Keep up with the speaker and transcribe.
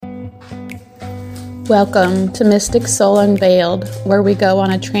Welcome to Mystic Soul Unveiled, where we go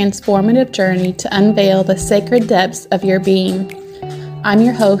on a transformative journey to unveil the sacred depths of your being. I'm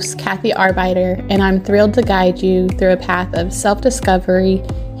your host, Kathy Arbeiter, and I'm thrilled to guide you through a path of self-discovery,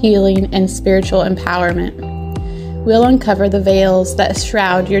 healing, and spiritual empowerment. We'll uncover the veils that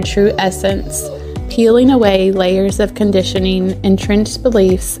shroud your true essence, peeling away layers of conditioning, entrenched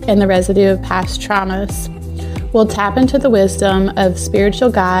beliefs, and the residue of past traumas. We'll tap into the wisdom of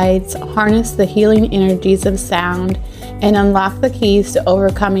spiritual guides, harness the healing energies of sound, and unlock the keys to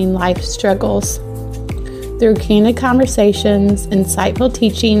overcoming life's struggles. Through candid conversations, insightful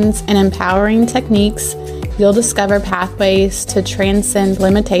teachings, and empowering techniques, you'll discover pathways to transcend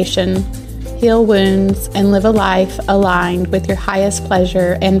limitation, heal wounds, and live a life aligned with your highest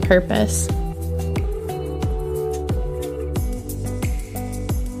pleasure and purpose.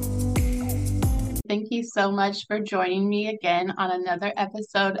 Thank you so much for joining me again on another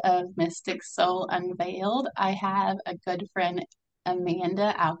episode of Mystic Soul Unveiled. I have a good friend,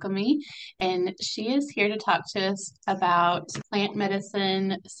 Amanda Alchemy, and she is here to talk to us about plant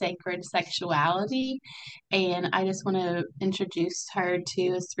medicine, sacred sexuality. And I just want to introduce her to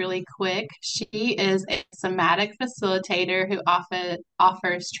us really quick. She is a somatic facilitator who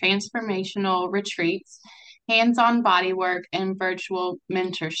offers transformational retreats, hands-on body work, and virtual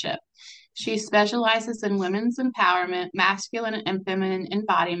mentorship. She specializes in women's empowerment, masculine and feminine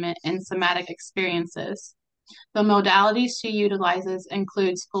embodiment, and somatic experiences. The modalities she utilizes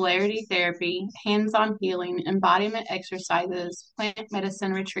includes polarity therapy, hands-on healing, embodiment exercises, plant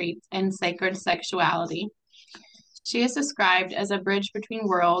medicine retreats, and sacred sexuality. She is described as a bridge between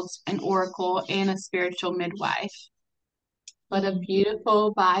worlds, an oracle, and a spiritual midwife. What a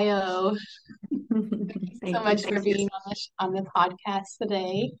beautiful bio. Thank you so much for being on the podcast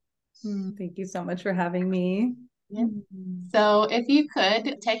today. Thank you so much for having me. Yeah. So if you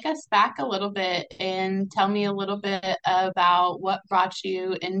could take us back a little bit and tell me a little bit about what brought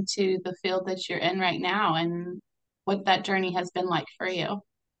you into the field that you're in right now and what that journey has been like for you.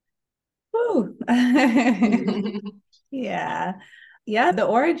 Ooh. Yeah. The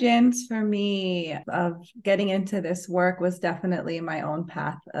origins for me of getting into this work was definitely my own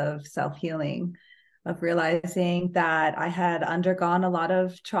path of self-healing, of realizing that I had undergone a lot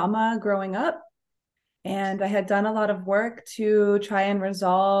of trauma growing up. And I had done a lot of work to try and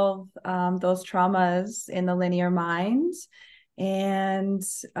resolve those traumas in the linear mind. And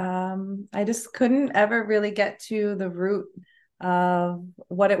I just couldn't ever really get to the root of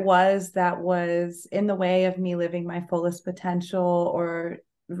what it was that was in the way of me living my fullest potential or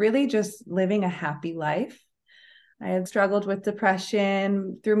really just living a happy life. I had struggled with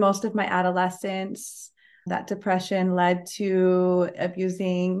depression through most of my adolescence. That depression led to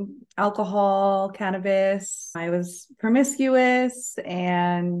abusing alcohol, cannabis. I was promiscuous,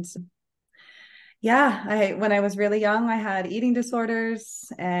 and when I was really young, I had eating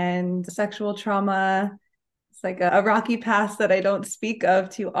disorders and sexual trauma. It's like a rocky past that I don't speak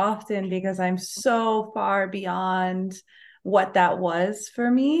of too often because I'm so far beyond what that was for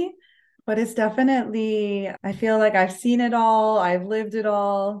me. But it's definitely, I feel like I've seen it all, I've lived it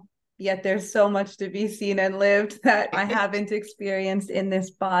all. Yet there's so much to be seen and lived that I haven't experienced in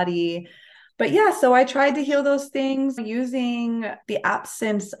this body. But yeah, so I tried to heal those things using the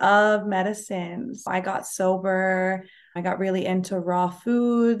absence of medicines. I got sober. I got really into raw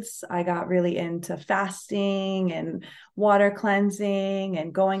foods. I got really into fasting and water cleansing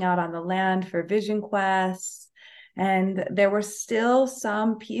and going out on the land for vision quests. And there were still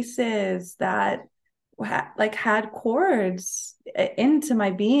some pieces that had cords into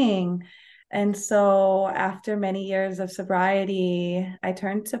my being. And so after many years of sobriety, I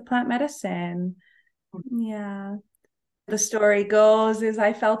turned to plant medicine. Yeah. The story goes is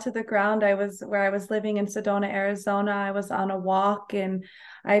I fell to the ground. I was living in Sedona, Arizona. I was on a walk and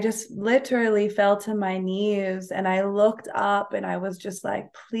I just literally fell to my knees and I looked up and I was just like,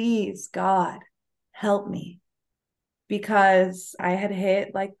 please, God, help me. Because I had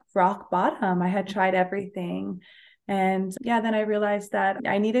hit like rock bottom. I had tried everything. And then I realized that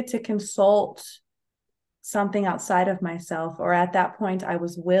I needed to consult something outside of myself, or at that point, I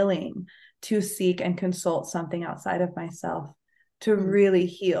was willing to seek and consult something outside of myself to really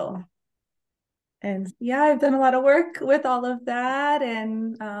heal. And I've done a lot of work with all of that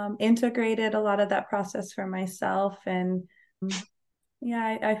and integrated a lot of that process for myself. And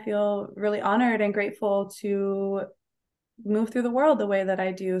I feel really honored and grateful to move through the world the way that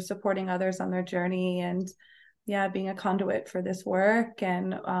I do, supporting others on their journey and being a conduit for this work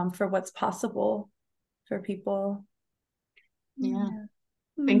and for what's possible for people.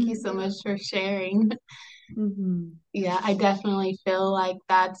 Thank you so much for sharing. Mhm. Yeah, I definitely feel like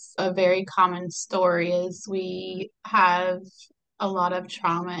that's a very common story is we have a lot of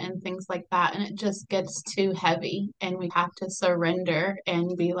trauma and things like that, and it just gets too heavy and we have to surrender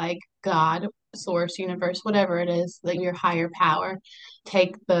and be like, God, source, universe, whatever it is, like your higher power,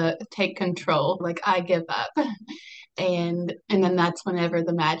 take control. Like I give up. And then that's whenever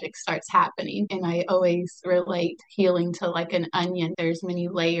the magic starts happening. And I always relate healing to like an onion. There's many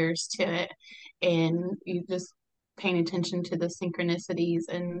layers to it. And you just paying attention to the synchronicities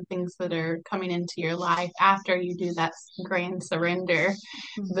and things that are coming into your life after you do that grand surrender,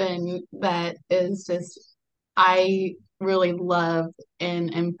 then that is just, I really love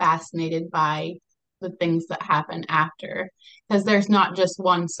and am fascinated by the things that happen after because there's not just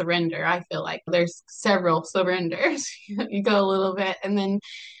one surrender. I feel like there's several surrenders. You go a little bit and then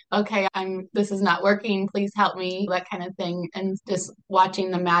okay, I'm this is not working, please help me, that kind of thing. And just watching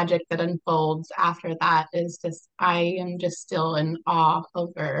the magic that unfolds after that is just I am just still in awe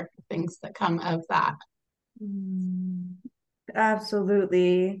over things that come of that. Mm.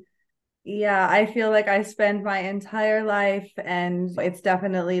 Absolutely. Yeah, I feel like I spend my entire life, and it's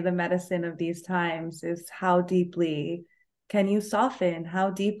definitely the medicine of these times, is how deeply can you soften?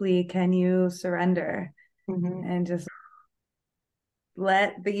 How deeply can you surrender Hmm. and just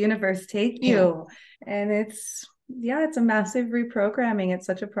let the universe take Yeah. you? And yeah, it's a massive reprogramming. It's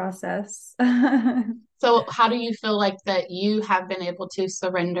such a process. So how do you feel like that you have been able to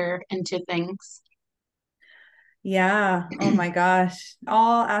surrender into things? Yeah. Oh my gosh.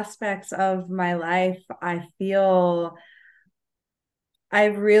 All aspects of my life, I feel I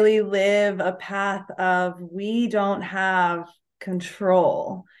really live a path of we don't have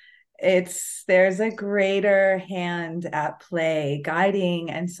control. There's a greater hand at play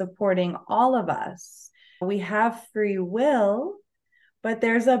guiding and supporting all of us. We have free will, but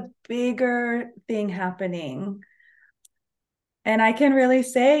there's a bigger thing happening. And I can really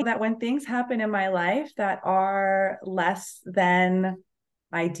say that when things happen in my life that are less than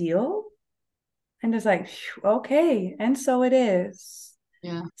ideal, I'm just like, okay, and so it is.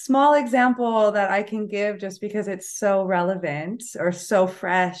 Yeah. Small example that I can give just because it's so relevant or so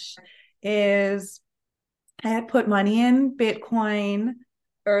fresh is I had put money in Bitcoin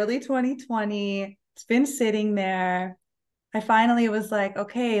early 2020. It's been sitting there. I finally was like,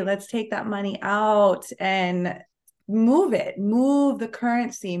 okay, let's take that money out and move the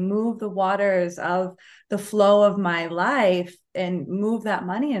currency, move the waters of the flow of my life and move that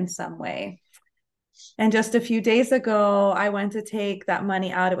money in some way. And just a few days ago, I went to take that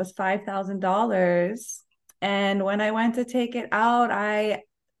money out. It was $5,000. And when I went to take it out, I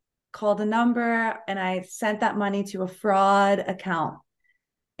called a number and I sent that money to a fraud account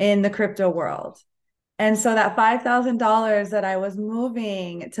in the crypto world. And so that $5,000 that I was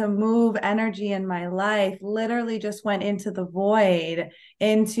moving to move energy in my life literally just went into the void,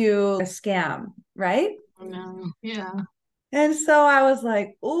 into a scam, right? No. Yeah. And so I was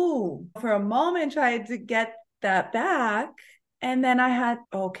like, ooh, for a moment, tried to get that back. And then I had,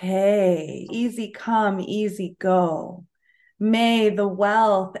 okay, easy come, easy go. May the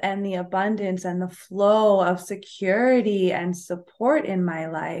wealth and the abundance and the flow of security and support in my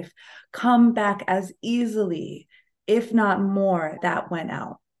life come back as easily, if not more, that went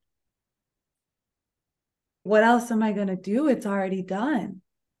out. What else am I going to do? It's already done.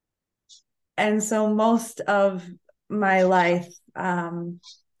 And so most of my life,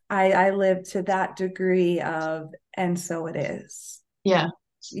 I live to that degree of, and so it is. Yeah.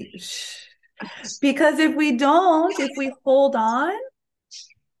 Because if we hold on,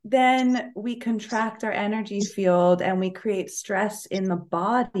 then we contract our energy field and we create stress in the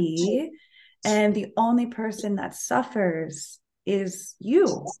body. And the only person that suffers is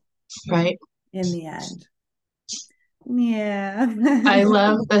you Right. in the end. Yeah. I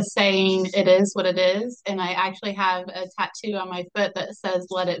love the saying, it is what it is. And I actually have a tattoo on my foot that says,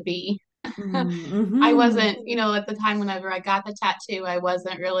 let it be. I Mm-hmm. wasn't, at the time whenever I got the tattoo, I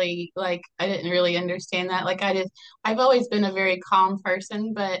wasn't really like, I didn't really understand that. Like, I've always been a very calm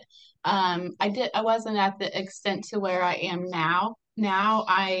person, but I wasn't at the extent to where I am now. Now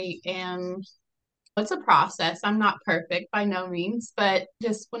I am it's a process. I'm not perfect by no means, but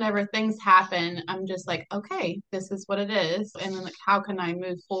just whenever things happen, I'm just like, okay, this is what it is. And then like, how can I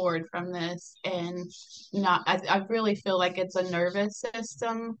move forward from this? And I really feel like it's a nervous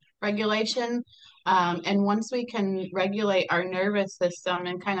system regulation. And once we can regulate our nervous system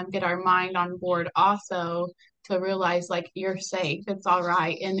and kind of get our mind on board also, to realize like you're safe, it's all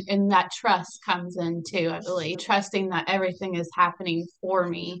right, and that trust comes in too. I believe trusting that everything is happening for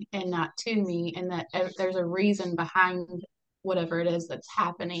me and not to me, and that there's a reason behind whatever it is that's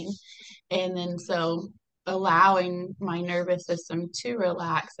happening. And then so allowing my nervous system to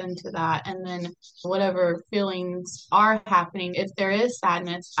relax into that. And then whatever feelings are happening, if there is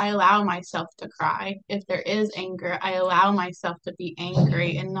sadness, I allow myself to cry. If there is anger, I allow myself to be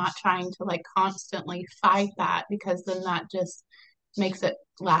angry and not trying to like constantly fight that, because then that just makes it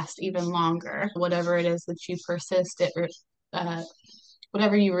last even longer. Whatever it is that you persist it, uh,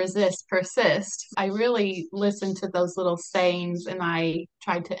 whatever you resist persists. I really listen to those little sayings and I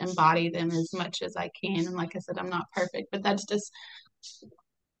try to embody them as much as I can. And like I said, I'm not perfect, but that's just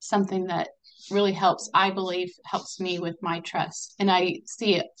something that really helps, I believe, helps me with my trust. And I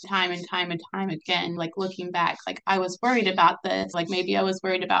see it time and time and time again, like looking back, like I was worried about this, like maybe I was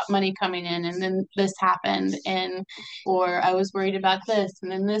worried about money coming in and then this happened, and or I was worried about this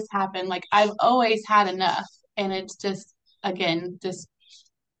and then this happened. Like I've always had enough. And it's just, again, just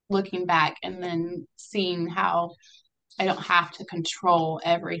looking back and then seeing how I don't have to control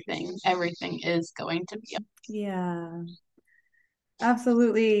everything. Everything is going to be. Yeah,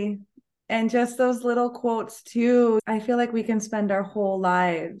 absolutely. And just those little quotes too. I feel like we can spend our whole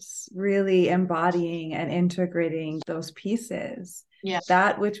lives really embodying and integrating those pieces. Yeah.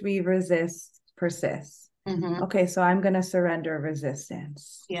 That which we resist persists. Mm-hmm. Okay, so I'm going to surrender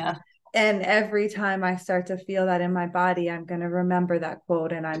resistance. Yeah. And every time I start to feel that in my body, I'm going to remember that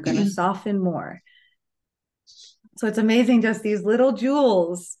quote and I'm going to soften more. So it's amazing, just these little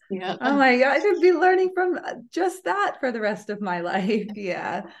jewels. Yeah. I'm like, I could be learning from just that for the rest of my life.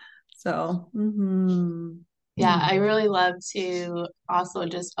 Yeah. So, Yeah, I really love to also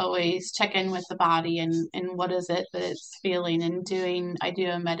just always check in with the body and what is it that it's feeling, and doing, I do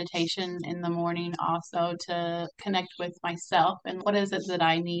a meditation in the morning also to connect with myself and what is it that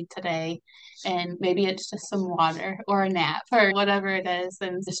I need today. And maybe it's just some water or a nap or whatever it is,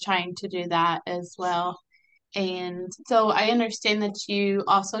 and just trying to do that as well. And so I understand that you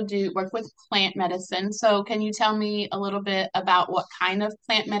also do work with plant medicine. So can you tell me a little bit about what kind of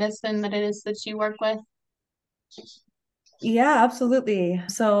plant medicine that it is that you work with? yeah, absolutely.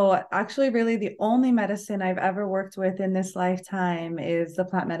 So, actually, really, the only medicine I've ever worked with in this lifetime is the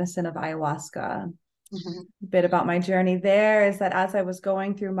plant medicine of ayahuasca. Mm-hmm. A bit about my journey there is that as I was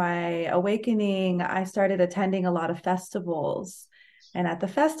going through my awakening, I started attending a lot of festivals. And at the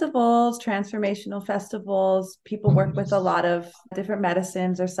festivals, transformational festivals, people work with a lot of different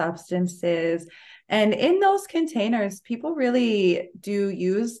medicines or substances. And in those containers, people really do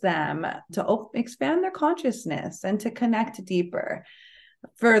use them to expand their consciousness and to connect deeper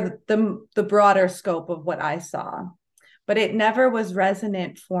for the broader scope of what I saw. But it never was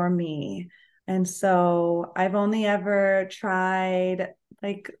resonant for me. And so I've only ever tried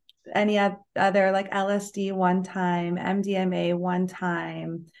like any other like LSD one time, MDMA one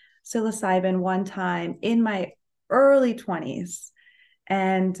time, psilocybin one time in my early 20s.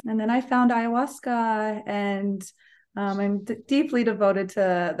 And then I found ayahuasca, and I'm deeply devoted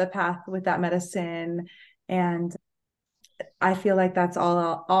to the path with that medicine. And I feel like that's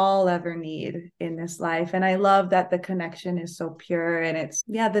all I'll ever need in this life. And I love that the connection is so pure, and it's,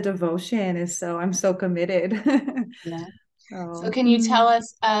 yeah, the devotion is so, I'm so committed. Yeah. So So, can you tell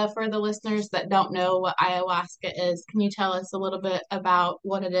us, for the listeners that don't know what ayahuasca is, can you tell us a little bit about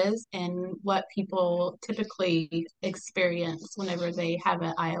what it is and what people typically experience whenever they have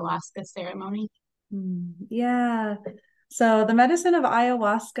an ayahuasca ceremony? yeah. So the medicine of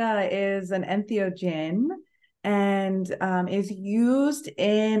ayahuasca is an entheogen and is used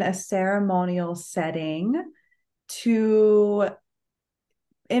in a ceremonial setting to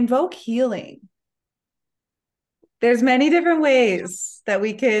invoke healing. There's many different ways that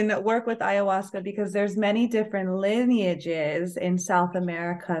we can work with ayahuasca because there's many different lineages in South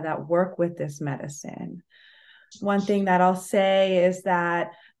America that work with this medicine. One thing that I'll say is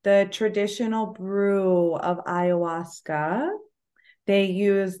that the traditional brew of ayahuasca, they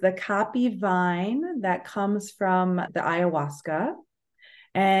use the capi vine that comes from the ayahuasca,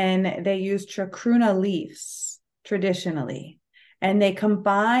 and they use chacruna leaves traditionally. And they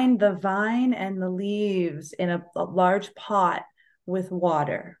combine the vine and the leaves in a large pot with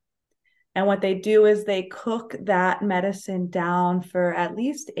water. And what they do is they cook that medicine down for at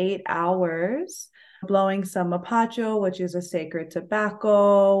least 8 hours, blowing some mapacho, which is a sacred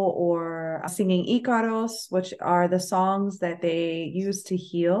tobacco, or singing icaros, which are the songs that they use to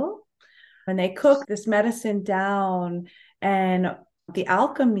heal. And they cook this medicine down, and the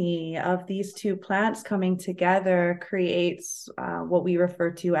alchemy of these two plants coming together creates what we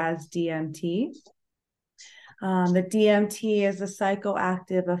refer to as DMT. The DMT is a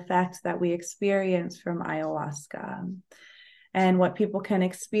psychoactive effect that we experience from ayahuasca. And what people can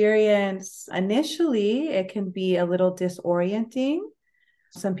experience initially, it can be a little disorienting.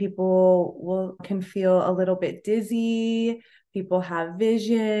 Some people can feel a little bit dizzy. People have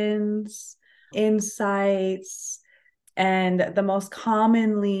visions, insights, and the most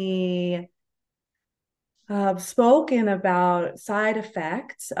commonly spoken about side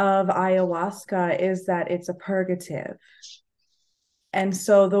effects of ayahuasca is that it's a purgative. And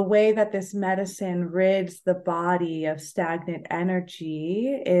so the way that this medicine rids the body of stagnant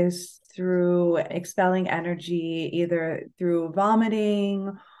energy is through expelling energy, either through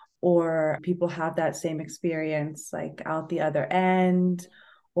vomiting, or people have that same experience like out the other end,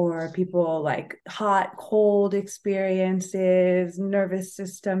 or people like hot, cold experiences, nervous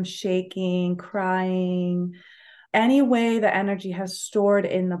system shaking, crying. Any way the energy has stored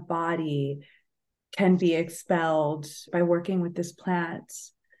in the body can be expelled by working with this plant.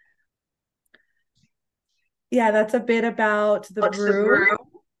 Yeah, that's a bit about the What's the brew, brew?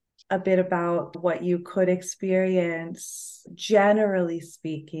 a bit about what you could experience, generally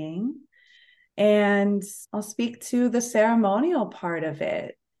speaking. And I'll speak to the ceremonial part of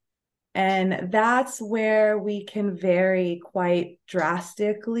it. And that's where we can vary quite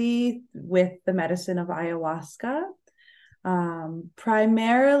drastically with the medicine of ayahuasca.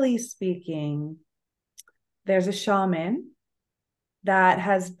 Primarily speaking, there's a shaman that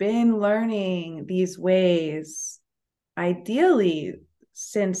has been learning these ways, ideally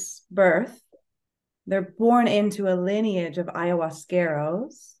since birth. They're born into a lineage of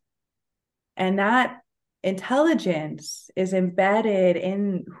ayahuasqueros, and that intelligence is embedded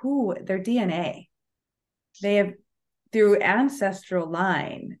in their DNA. They have, through ancestral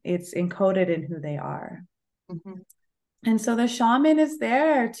line, it's encoded in who they are. Mm-hmm. And so the shaman is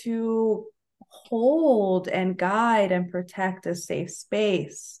there to hold and guide and protect a safe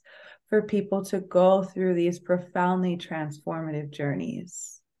space for people to go through these profoundly transformative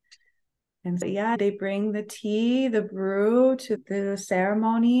journeys. And so, yeah, they bring the tea, the brew to the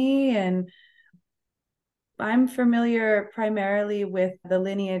ceremony. And I'm familiar primarily with the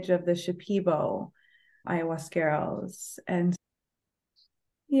lineage of the Shipibo ayahuasqueros. And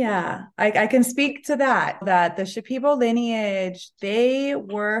yeah, I can speak to that the Shipibo lineage, they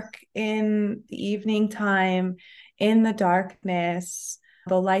work in the evening time in the darkness.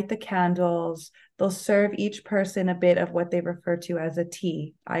 They'll light the candles. They'll serve each person a bit of what they refer to as a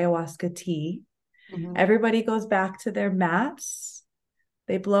tea, ayahuasca tea. Mm-hmm. Everybody goes back to their mats.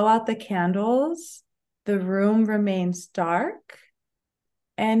 They blow out the candles. The room remains dark.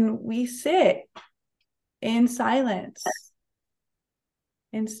 And we sit in silence,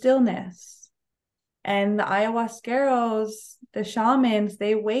 in stillness. And the ayahuasqueros, the shamans,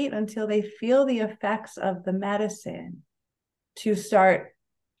 they wait until they feel the effects of the medicine to start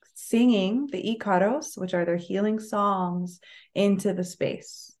singing the icaros, which are their healing songs, into the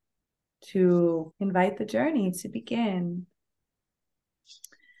space to invite the journey to begin.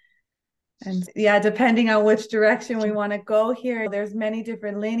 And yeah, depending on which direction we want to go here, there's many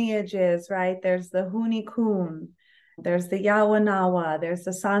different lineages, right? There's the Hunikun, there's the Yawanawa, there's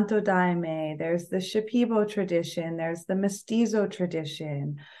the Santo Daime, there's the Shipibo tradition, there's the Mestizo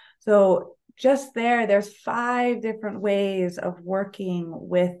tradition. So just there's 5 different ways of working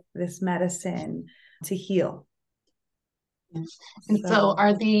with this medicine to heal. And so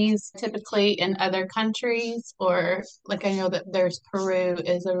are these typically in other countries, or like I know that there's Peru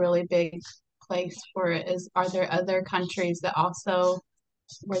is a really big place for it. Are there other countries that also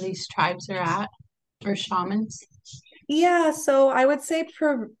where these tribes are at or shamans? Yeah, so I would say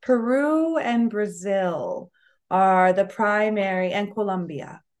Peru and Brazil are the primary, and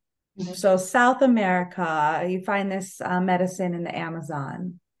Colombia. Mm-hmm. So South America, you find this medicine in the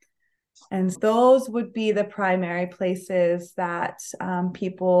Amazon. And those would be the primary places that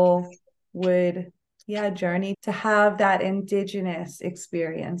people would, journey to have that indigenous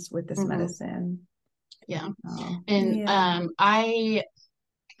experience with this Mm-hmm. medicine. Yeah. Oh, And yeah. I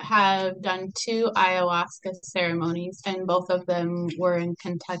have done 2 ayahuasca ceremonies, and both of them were in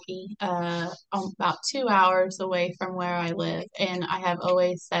Kentucky, about 2 hours away from where I live. And I have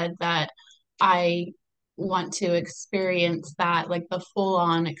always said that I want to experience that, like the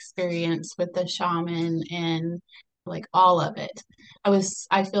full-on experience with the shaman and like all of it.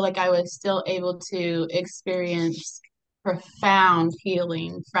 I feel like I was still able to experience profound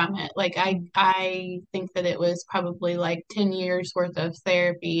healing from it. Like I think that it was probably like 10 years worth of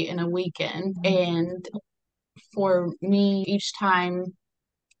therapy in a weekend. And for me, each time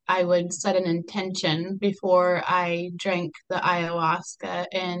I would set an intention before I drank the ayahuasca,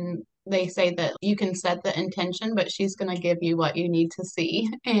 and they say that you can set the intention, but she's going to give you what you need to see.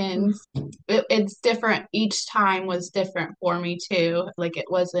 And it's different. Each time was different for me too. Like it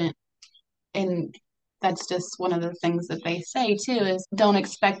wasn't, and that's just one of the things that they say too, is don't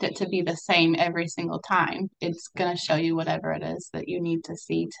expect it to be the same every single time. It's going to show you whatever it is that you need to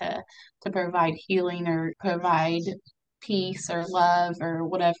see to provide healing or provide peace or love or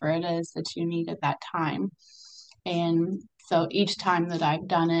whatever it is that you need at that time. And so each time that I've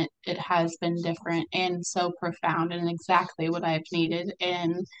done it, it has been different and so profound and exactly what I've needed.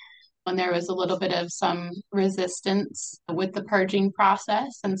 And when there was a little bit of some resistance with the purging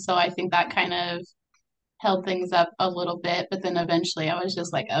process. And so I think that kind of held things up a little bit, but then eventually I was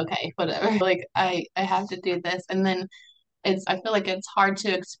just like, okay, whatever. Like I have to do this. And then I feel like it's hard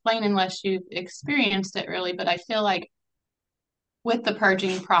to explain unless you've experienced it really, but I feel like with the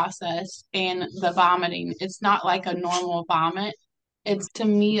purging process and the vomiting, it's not like a normal vomit. It's to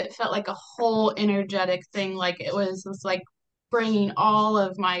me, it felt like a whole energetic thing. Like it was like bringing all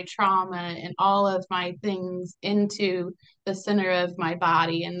of my trauma and all of my things into the center of my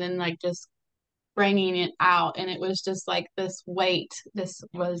body and then like just bringing it out. And it was just like this weight, this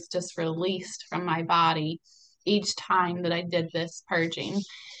was just released from my body each time that I did this purging.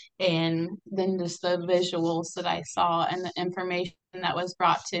 And then just the visuals that I saw and the information that was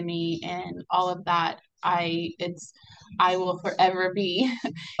brought to me and all of that, I will forever be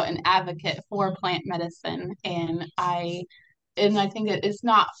an advocate for plant medicine. And I think it's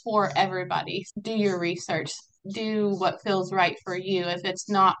not for everybody. Do your research. Do what feels right for you. If it's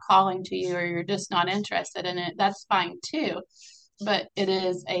not calling to you or you're just not interested in it, that's fine too. But it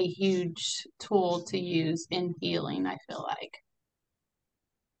is a huge tool to use in healing, I feel like.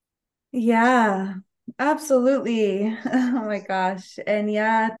 Yeah, absolutely. Oh my gosh. And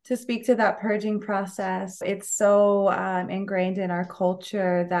yeah, to speak to that purging process, it's so ingrained in our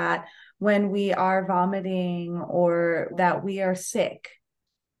culture that when we are vomiting or that we are sick,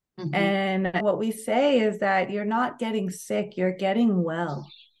 Mm-hmm. and what we say is that you're not getting sick, you're getting well.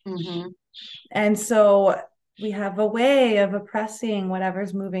 Mm-hmm. And so we have a way of oppressing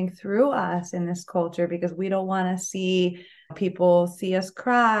whatever's moving through us in this culture because we don't want to see people see us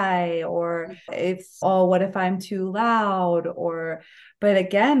cry, or it's, oh, what if I'm too loud? Or, but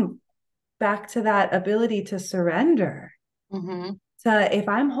again, back to that ability to surrender. Mm-hmm. To, if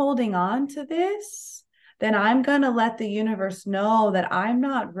I'm holding on to this, then I'm going to let the universe know that I'm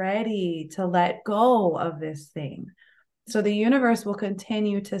not ready to let go of this thing. So the universe will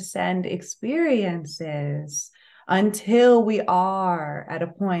continue to send experiences until we are at a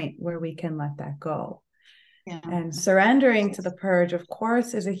point where we can let that go. Yeah. And surrendering to the purge, of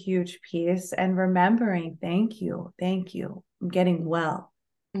course, is a huge piece. And remembering, thank you, I'm getting well.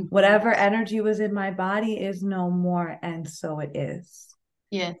 Mm-hmm. Whatever energy was in my body is no more. And so it is.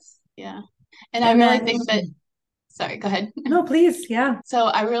 Yes. Yeah. And I And really then, think that, sorry, go ahead. no, please. Yeah. So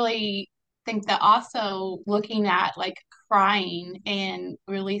I really think that also looking at like crying and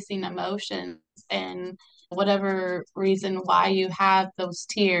releasing emotions and whatever reason why you have those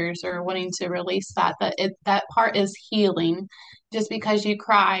tears or wanting to release that part is healing. Just because you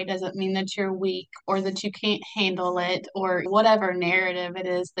cry doesn't mean that you're weak or that you can't handle it or whatever narrative it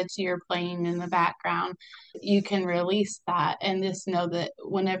is that you're playing in the background. You can release that and just know that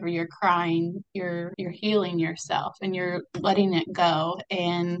whenever you're crying, you're healing yourself and you're letting it go.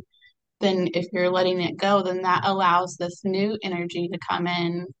 And then if you're letting it go, then that allows this new energy to come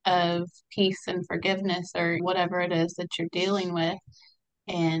in of peace and forgiveness or whatever it is that you're dealing with.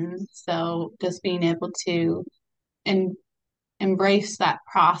 And so just being able to and embrace that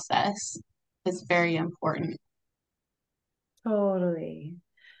process is very important. Totally.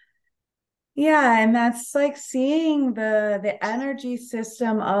 Yeah, and that's like seeing the energy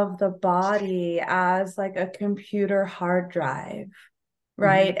system of the body as like a computer hard drive, Mm-hmm.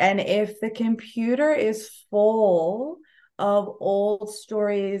 right? And if the computer is full of old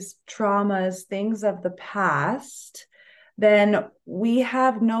stories, traumas, things of the past, then we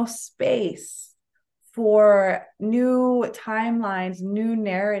have no space for new timelines, new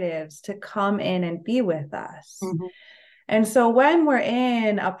narratives to come in and be with us. Mm-hmm. And so when we're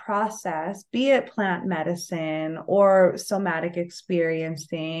in a process, be it plant medicine or somatic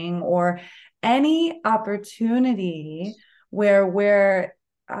experiencing or any opportunity where we're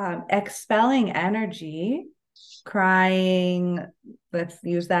expelling energy, crying, let's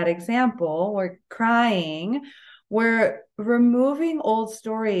use that example, we're crying, we're removing old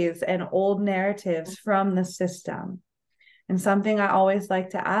stories and old narratives from the system. And something I always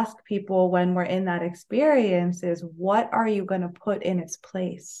like to ask people when we're in that experience is, what are you going to put in its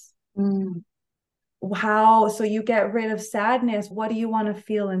place? Mm. How, so you get rid of sadness, what do you want to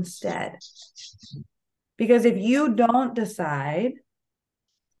feel instead? Because if you don't decide,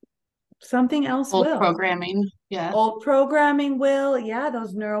 something else Full will. programming. Yeah. Old programming will, yeah,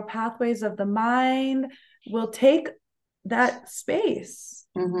 those neural pathways of the mind will take that space,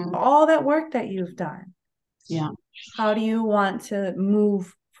 Mm-hmm. all that work that you've done. Yeah. How do you want to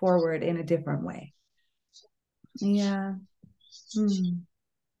move forward in a different way? Yeah. Hmm.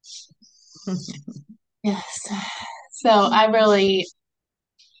 Yes. So I really,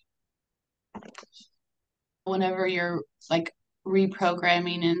 whenever you're like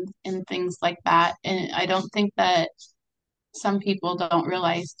reprogramming and things like that, and I don't think that some people don't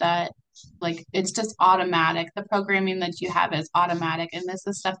realize that like it's just automatic. The programming that you have is automatic, and this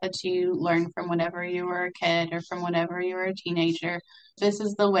is stuff that you learn from whenever you were a kid or from whenever you were a teenager. This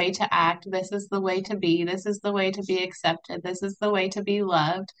is the way to act, this is the way to be, this is the way to be accepted, this is the way to be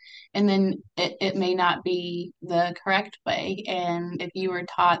loved. And then it may not be the correct way. And if you were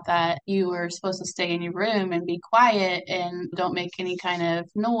taught that you were supposed to stay in your room and be quiet and don't make any kind of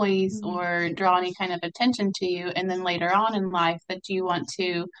noise or draw any kind of attention to you, and then later on in life that you want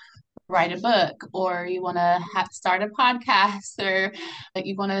to write a book or you want to start a podcast or that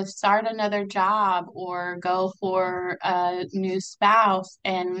you want to start another job or go for a new spouse,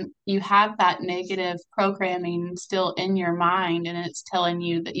 and you have that negative programming still in your mind and it's telling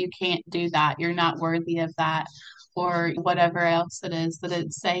you that you can't do that, you're not worthy of that, or whatever else it is that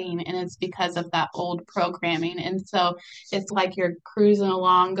it's saying, and it's because of that old programming. And so it's like you're cruising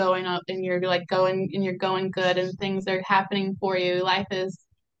along going up and you're like going and you're going good and things are happening for you, life is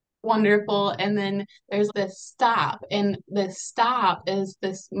wonderful, and then there's this stop, and this stop is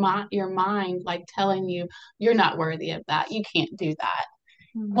your mind like telling you you're not worthy of that, you can't do that.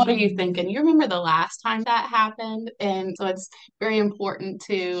 What are you thinking? You remember the last time that happened? And so it's very important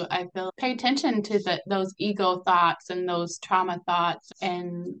to, I feel, pay attention to those ego thoughts and those trauma thoughts,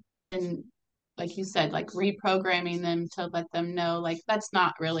 and like you said, like reprogramming them to let them know like that's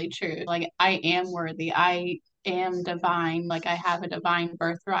not really true. Like I am worthy. I am divine. Like I have a divine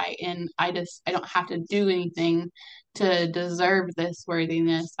birthright, and I don't have to do anything to deserve this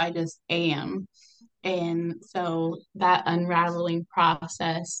worthiness. I just am. And so that unraveling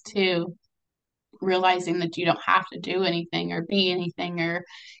process too, realizing that you don't have to do anything or be anything or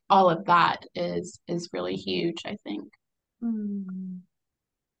all of that is really huge, I think. Hmm.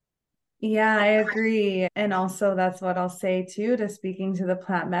 Yeah, I agree. And also, that's what I'll say too, to speaking to the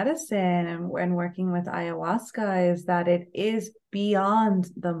plant medicine and working with ayahuasca, is that it is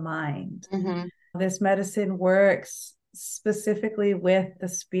beyond the mind. Mm-hmm. This medicine works specifically with the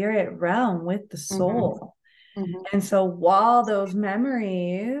spirit realm, with the Mm-hmm. soul. Mm-hmm. And so while those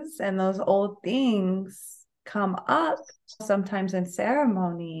memories and those old things come up, sometimes in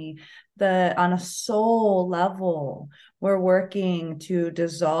ceremony, the on a soul level, we're working to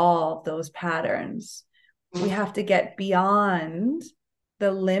dissolve those patterns. We have to get beyond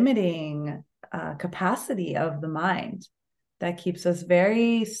the limiting capacity of the mind that keeps us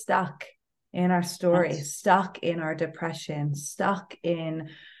very stuck in our story, Yes. stuck in our depression, stuck in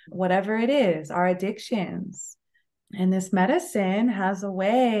whatever it is, our addictions. And this medicine has a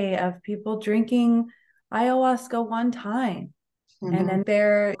way of people drinking ayahuasca one time, and Mm-hmm. then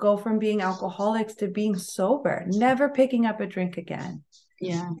they go from being alcoholics to being sober, never picking up a drink again.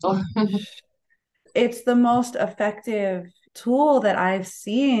 Yeah. It's the most effective tool that I've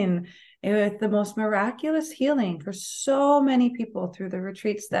seen with the most miraculous healing for so many people through the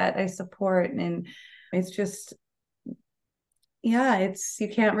retreats that I support. And it's just, yeah, it's, you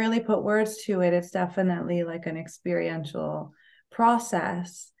can't really put words to it. It's definitely like an experiential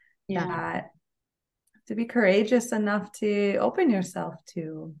process Yeah. that to be courageous enough to open yourself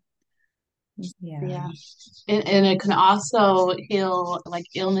to. Yeah. Yeah. And it can also heal like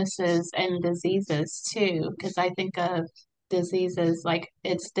illnesses and diseases too, because I think of diseases like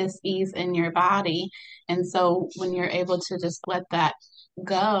it's dis-ease in your body. And so when you're able to just let that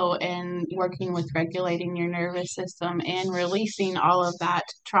go and working with regulating your nervous system and releasing all of that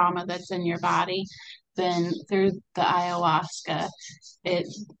trauma that's in your body, then through the ayahuasca, it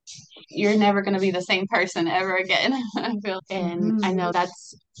you're never going to be the same person ever again. I feel, and I Mm-hmm. know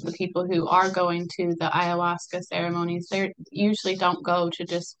that's the people who are going to the ayahuasca ceremonies. They usually don't go to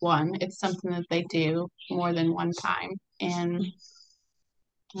just one. It's something that they do more than one time. And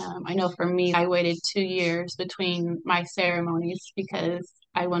I know for me, I waited 2 years between my ceremonies because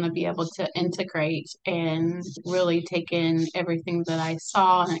I want to be able to integrate and really take in everything that I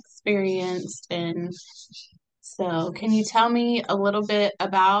saw and experienced. And so, can you tell me a little bit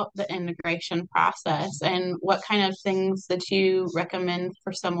about the integration process and what kind of things that you recommend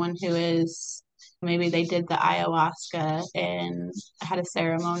for someone who is maybe they did the ayahuasca and had a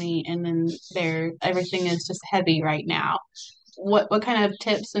ceremony and then everything is just heavy right now? what kind of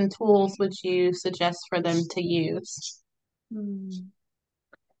tips and tools would you suggest for them to use? Hmm.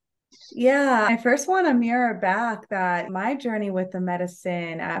 Yeah, I first want to mirror back that my journey with the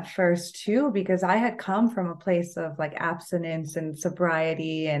medicine at first too, because I had come from a place of like abstinence and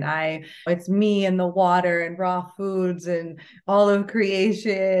sobriety, and it's me and the water and raw foods and all of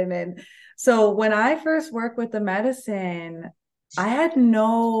creation. And so when I first worked with the medicine, I had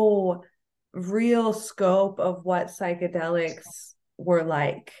no real scope of what psychedelics were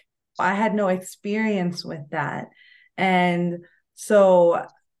like. I had no experience with that. And so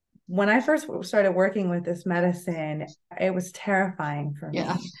when I first started working with this medicine, it was terrifying for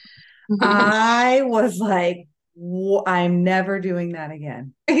Yeah. me. I was like, I'm never doing that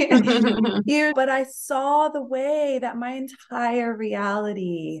again. But I saw the way that my entire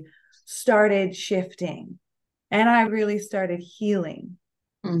reality started shifting and I really started healing.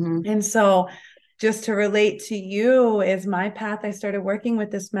 Hmm. And so, just to relate to you, is my path. I started working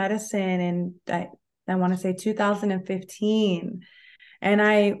with this medicine in, I want to say 2015. And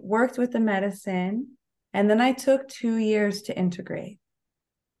I worked with the medicine, and then I took 2 years to integrate.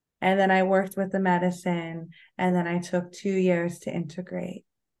 And then I worked with the medicine, and then I took 2 years to integrate.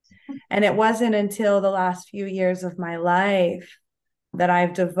 And it wasn't until the last few years of my life that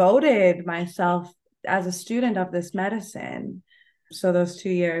I've devoted myself as a student of this medicine. So those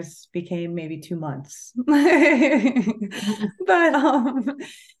 2 years became maybe 2 months. but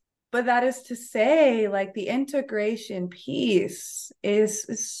but that is to say, like, the integration piece is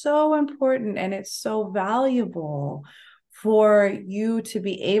so important and it's so valuable for you to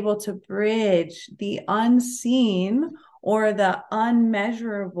be able to bridge the unseen or the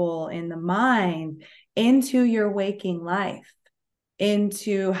unmeasurable in the mind into your waking life,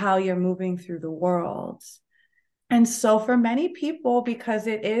 into how you're moving through the world. And so for many people, because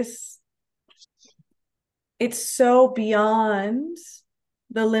it's so beyond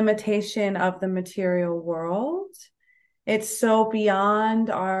the limitation of the material world. It's so beyond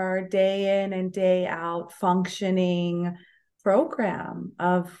our day in and day out functioning program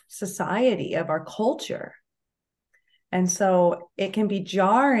of society, of our culture. And so it can be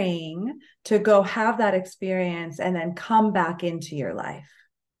jarring to go have that experience and then come back into your life.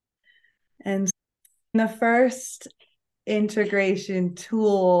 And the first integration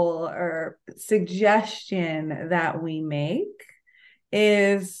tool or suggestion that we make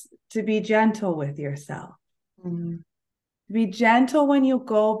is to be gentle with yourself. Hmm. Be gentle when you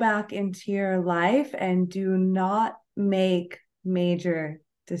go back into your life and do not make major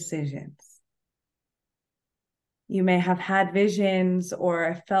decisions. You may have had visions or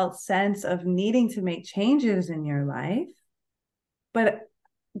a felt sense of needing to make changes in your life, but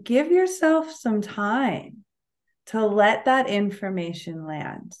give yourself some time to let that information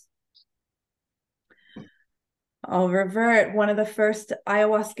land. I'll revert. One of the first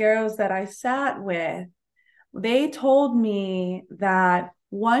ayahuasqueros that I sat with, they told me that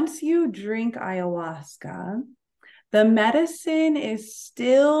once you drink ayahuasca, the medicine is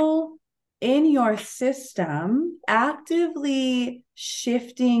still in your system, actively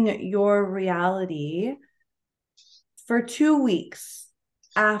shifting your reality for 2 weeks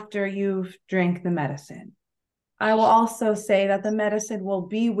after you've drank the medicine. I will also say that the medicine will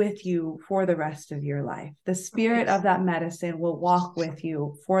be with you for the rest of your life. The spirit of that medicine will walk with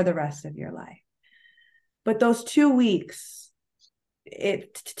you for the rest of your life. But those 2 weeks,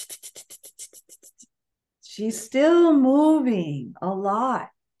 she's still moving a lot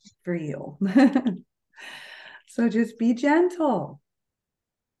for you. So just be gentle.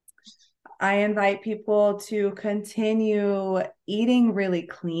 I invite people to continue eating really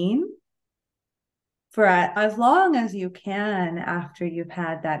clean for as long as you can after you've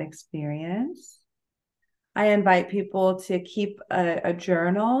had that experience. I invite people to keep a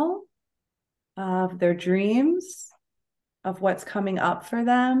journal of their dreams, of what's coming up for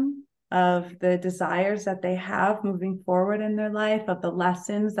them, of the desires that they have moving forward in their life, of the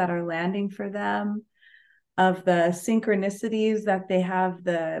lessons that are landing for them, of the synchronicities that they have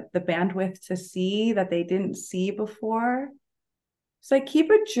the bandwidth to see that they didn't see before. So keep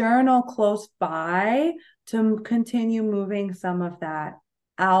a journal close by to continue moving some of that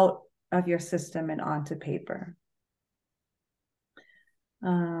out of your system and onto paper.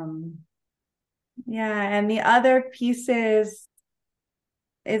 Yeah, and the other pieces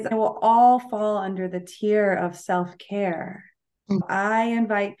is it will all fall under the tier of self-care. I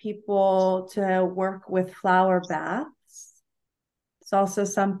invite people to work with flower baths. It's also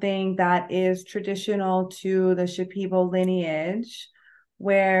something that is traditional to the Shipibo lineage,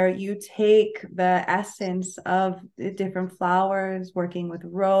 where you take the essence of the different flowers, working with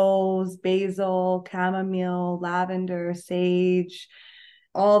rose, basil, chamomile, lavender, sage,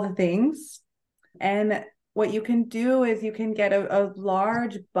 all the things. And what you can do is you can get a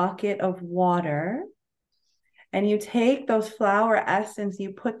large bucket of water, and you take those flower essence,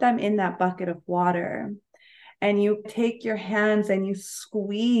 you put them in that bucket of water, and you take your hands and you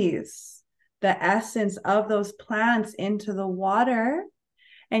squeeze the essence of those plants into the water.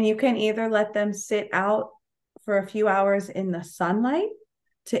 And you can either let them sit out for a few hours in the sunlight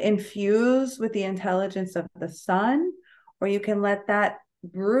to infuse with the intelligence of the sun, or you can let that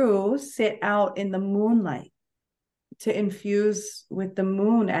brew sit out in the moonlight to infuse with the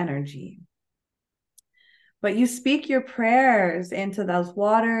moon energy. But you speak your prayers into those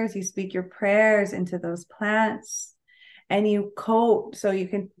waters, you speak your prayers into those plants, and you coat, so you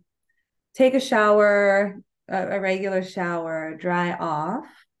can take a shower, a regular shower, dry off.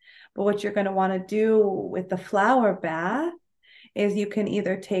 But what you're going to want to do with the flower bath is you can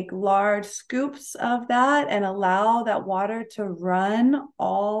either take large scoops of that and allow that water to run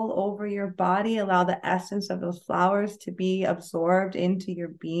all over your body, allow the essence of those flowers to be absorbed into your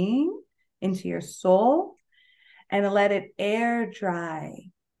being, into your soul, and let it air dry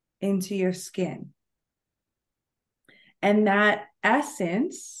into your skin. And that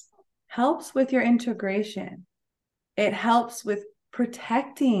essence helps with your integration. It helps with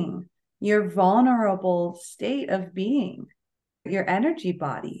protecting your vulnerable state of being, your energy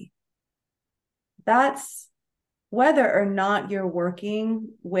body. That's whether or not you're working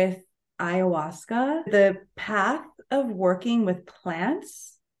with ayahuasca, the path of working with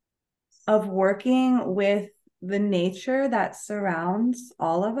plants, of working with the nature that surrounds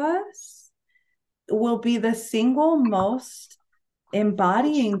all of us, will be the single most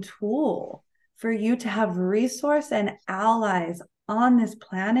embodying tool for you to have resource and allies on this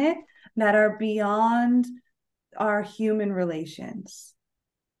planet that are beyond our human relations.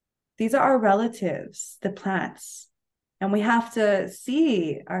 These are our relatives, the plants, and we have to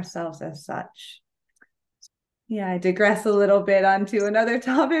see ourselves as such. Yeah, I digress a little bit onto another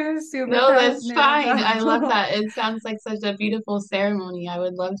topic. It was super No, that's passionate fine. I love about. that. It sounds like such a beautiful ceremony. I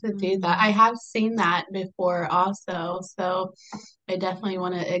would love to do that. I have seen that before also, so I definitely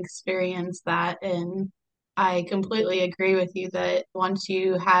want to experience that. And I completely agree with you that once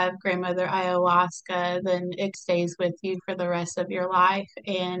you have grandmother ayahuasca, then it stays with you for the rest of your life.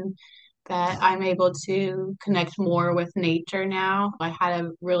 And that I'm able to connect more with nature now. I had a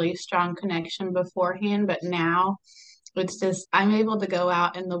really strong connection beforehand, but now it's just I'm able to go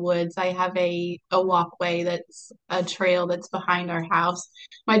out in the woods. I have a walkway that's a trail that's behind our house.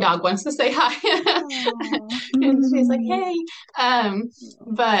 My dog wants to say hi. And she's like, "Hey." Um,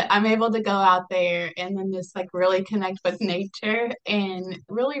 but I'm able to go out there and then just like really connect with nature and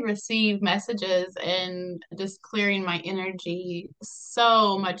really receive messages and just clearing my energy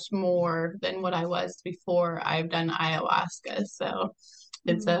so much more than what I was before I've done ayahuasca. So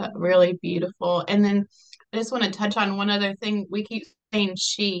it's a really beautiful. And then I just want to touch on one other thing. We keep saying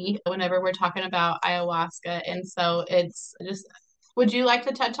she whenever we're talking about ayahuasca. And so it's just, would you like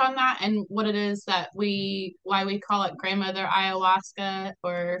to touch on that and what it is that why we call it grandmother ayahuasca,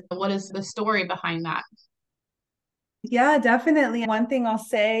 or what is the story behind that? Yeah, definitely. One thing I'll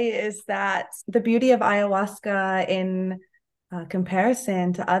say is that the beauty of ayahuasca in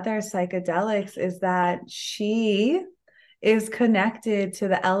comparison to other psychedelics is that she is connected to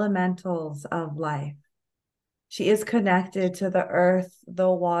the elementals of life. She is connected to the earth, the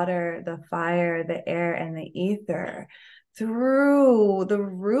water, the fire, the air, and the ether through the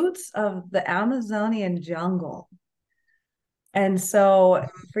roots of the Amazonian jungle. And so,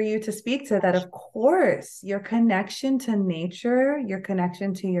 for you to speak to that, of course, your connection to nature, your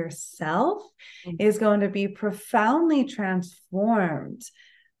connection to yourself is going to be profoundly transformed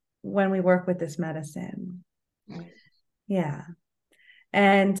when we work with this medicine. Yeah.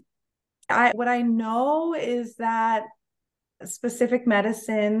 And what I know is that specific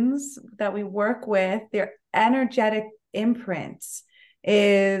medicines that we work with, their energetic imprints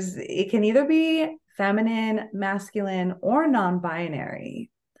is it can either be feminine, masculine, or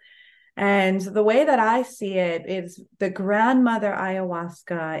non-binary. And the way that I see it is the grandmother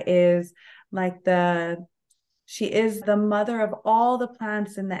ayahuasca is like she is the mother of all the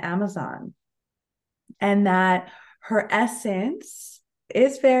plants in the Amazon. And that her essence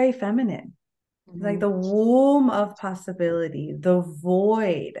is very feminine, like the womb of possibility, the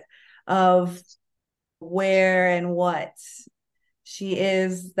void of where and what. She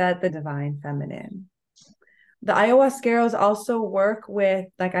is the divine feminine. The ayahuasqueros also work with,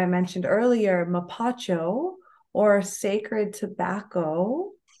 like I mentioned earlier, mapacho or sacred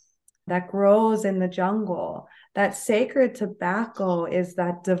tobacco that grows in the jungle. That sacred tobacco is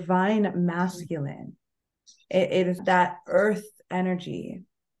that divine masculine. It is that earth energy.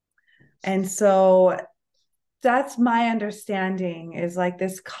 And so that's my understanding, is like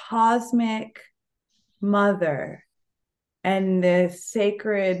this cosmic mother and the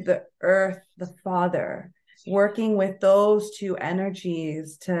sacred, the earth, the father, working with those two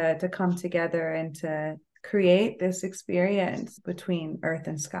energies to come together and to create this experience between earth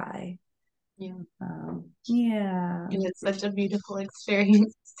and sky. Yeah. Yeah. And it's such a beautiful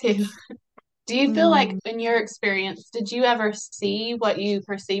experience too. Do you feel like in your experience, did you ever see what you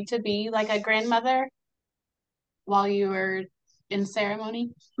perceived to be like a grandmother while you were in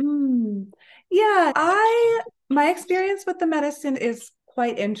ceremony? Yeah, my experience with the medicine is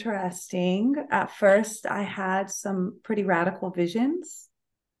quite interesting. At first, I had some pretty radical visions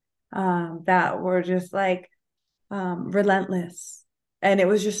that were just like relentless. And it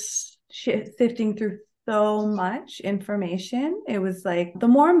was just sifting through so much information. It was like the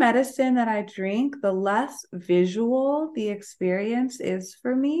more medicine that I drink, the less visual the experience is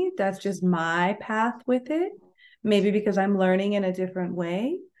for me. That's just my path with it. Maybe because I'm learning in a different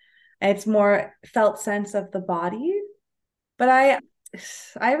way. It's more felt sense of the body. But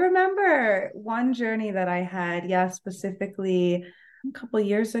I remember one journey that I had, yeah, specifically a couple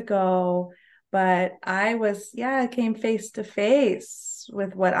years ago, but I came face to face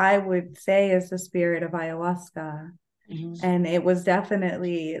with what I would say is the spirit of ayahuasca. Mm-hmm. And it was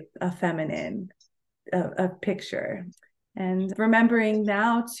definitely a feminine a picture. And remembering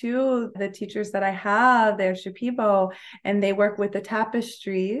now too, the teachers that I have, they're Shipibo, and they work with the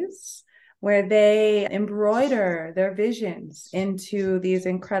tapestries where they embroider their visions into these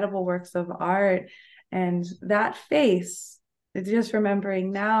incredible works of art. And that face, just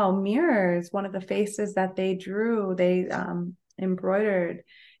remembering now, mirrors one of the faces that they drew, they embroidered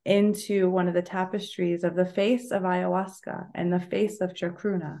into one of the tapestries of the face of ayahuasca and the face of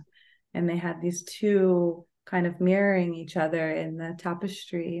chacruna. And they had these two kind of mirroring each other in the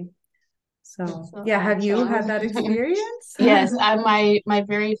tapestry. So yeah, awesome. Have you had that experience? Yes, my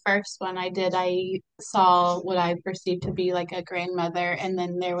very first one I saw what I perceived to be like a grandmother, and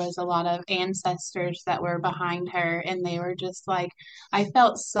then there was a lot of ancestors that were behind her, and they were just like, I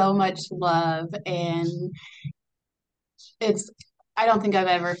felt so much love, and I don't think I've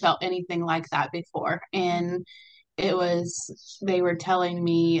ever felt anything like that before. And they were telling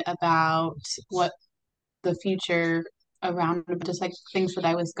me about what the future around, just like things that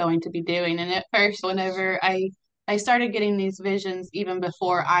I was going to be doing. And at first, whenever I started getting these visions even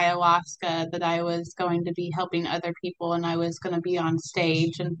before ayahuasca, that I was going to be helping other people and I was going to be on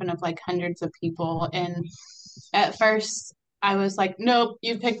stage in front of like hundreds of people. And at first I was like, nope,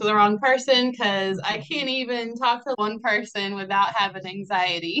 you picked the wrong person, because I can't even talk to one person without having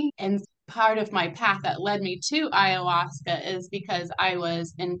anxiety. And part of my path that led me to ayahuasca is because I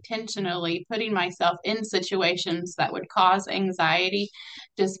was intentionally putting myself in situations that would cause anxiety,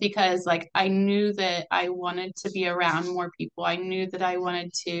 just because like I knew that I wanted to be around more people. I knew that I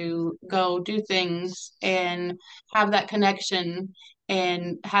wanted to go do things and have that connection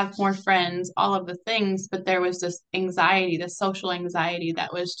and have more friends, all of the things. But there was this anxiety, this social anxiety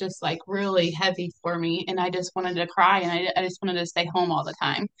that was just like really heavy for me. And I just wanted to cry, and I just wanted to stay home all the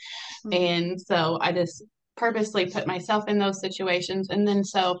time. And so I just purposely put myself in those situations. And then,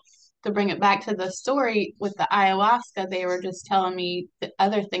 so to bring it back to the story with the ayahuasca, they were just telling me the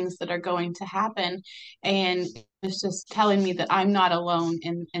other things that are going to happen. And it's just telling me that I'm not alone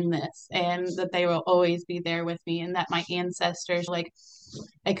in this, and that they will always be there with me, and that my ancestors, like,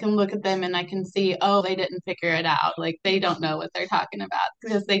 I can look at them and I can see, oh, they didn't figure it out. Like, they don't know what they're talking about,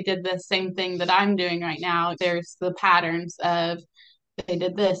 because they did the same thing that I'm doing right now. There's the patterns of, they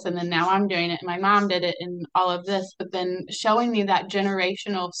did this and then now I'm doing it, and my mom did it, and all of this, but then showing me that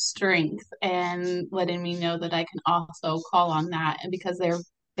generational strength and letting me know that I can also call on that. And because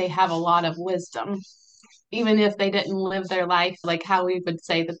they have a lot of wisdom, even if they didn't live their life like how we would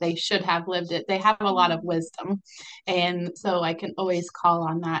say that they should have lived it, they have a lot of wisdom. And so I can always call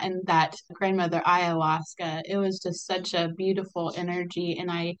on that. And that grandmother ayahuasca, it was just such a beautiful energy. And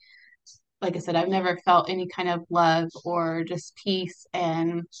like I said, I've never felt any kind of love or just peace,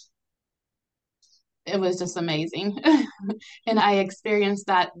 and it was just amazing. And I experienced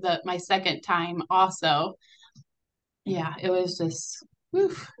that my second time also. Yeah, it was just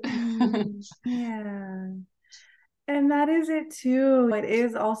yeah. And that is it too. It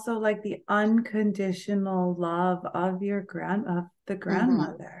is also like the unconditional love of the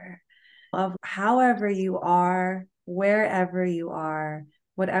grandmother, of however you are, wherever you are,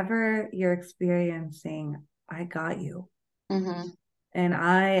 whatever you're experiencing, I got you. Mm-hmm. And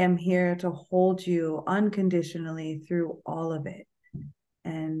I am here to hold you unconditionally through all of it.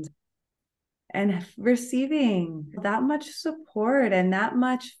 And receiving that much support and that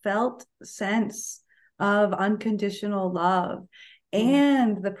much felt sense of unconditional love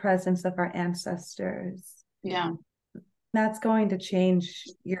and the presence of our ancestors. Yeah. That's going to change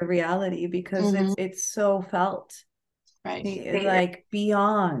your reality because it's so felt. Right. Like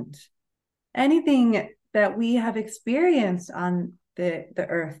beyond anything that we have experienced on the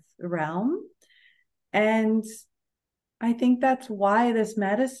earth realm. And I think that's why this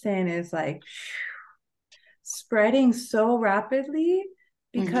medicine is like spreading so rapidly,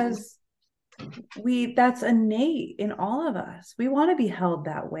 because that's innate in all of us. We want to be held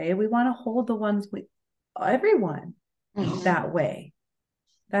that way. We want to hold everyone that way.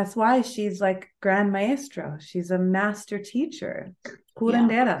 That's why she's like Grand Maestro. She's a master teacher.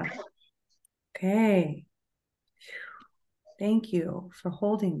 Curandera. Yeah. Okay. Thank you for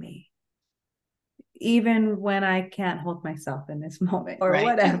holding me. Even when I can't hold myself in this moment or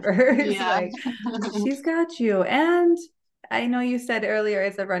whatever. It's like, she's got you. And I know you said earlier,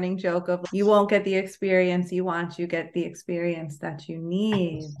 it's a running joke of you won't get the experience you want, you get the experience that you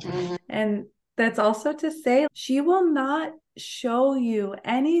need. And that's also to say, she will not show you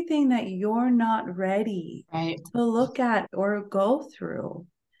anything that you're not ready to look at or go through.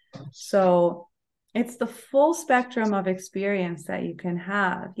 So it's the full spectrum of experience that you can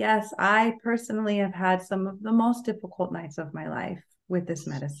have. Yes, I personally have had some of the most difficult nights of my life with this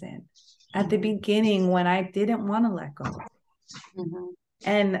medicine at the beginning when I didn't want to let go.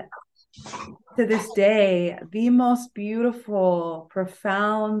 And to this day, the most beautiful,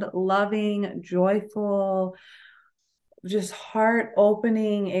 profound, loving, joyful, just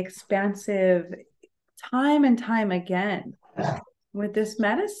heart-opening, expansive, time and time again with this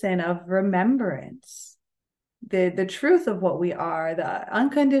medicine of remembrance, the truth of what we are, the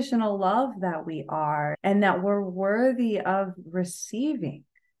unconditional love that we are, and that we're worthy of receiving.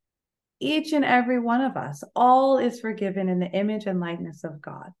 Each and every one of us, all is forgiven in the image and likeness of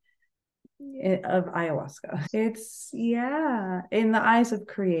God, of ayahuasca. It's, yeah, in the eyes of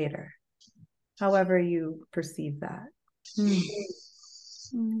Creator, however you perceive that.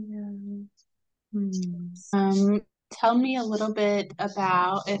 Tell me a little bit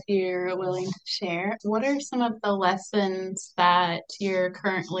about, if you're willing to share, what are some of the lessons that you're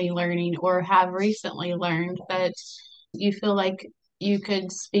currently learning or have recently learned that you feel like you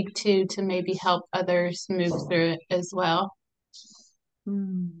could speak to maybe help others move through it as well?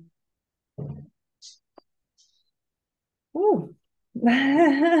 Ooh.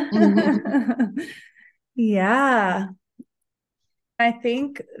 Yeah. I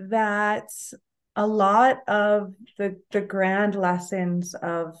think that a lot of the grand lessons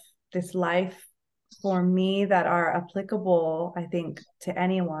of this life for me that are applicable, I think, to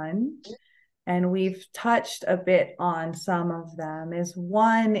anyone, and we've touched a bit on some of them, is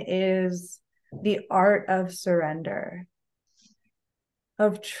one is the art of surrender,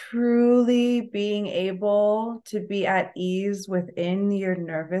 of truly being able to be at ease within your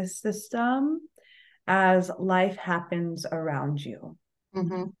nervous system as life happens around you.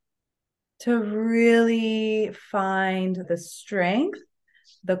 To really find the strength,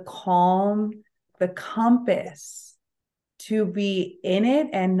 the calm, the compass to be in it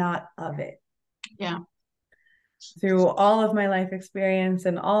and not of it. Yeah. Through all of my life experience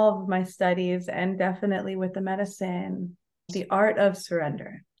and all of my studies, and definitely with the medicine, the art of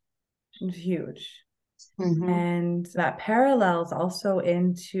surrender is huge. And that parallels also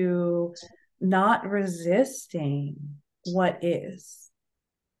into not resisting what is.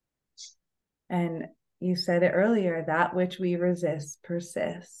 And you said it earlier, that which we resist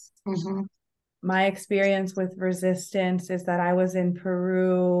persists. My experience with resistance is that I was in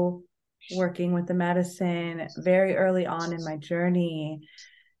Peru working with the medicine very early on in my journey.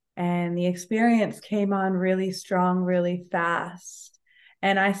 And the experience came on really strong, really fast.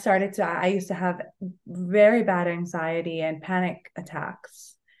 And I used to have very bad anxiety and panic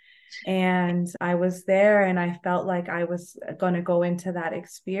attacks. And I was there and I felt like I was going to go into that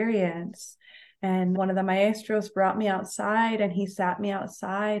experience. And one of the maestros brought me outside and he sat me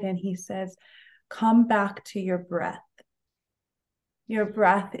outside and he says, come back to your breath. Your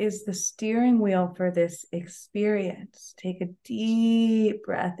breath is the steering wheel for this experience. Take a deep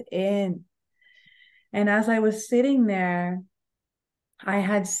breath in. And as I was sitting there, I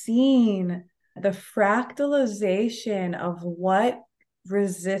had seen the fractalization of what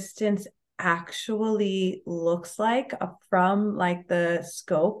resistance actually looks like from like the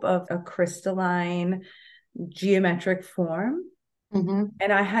scope of a crystalline geometric form. Mm-hmm.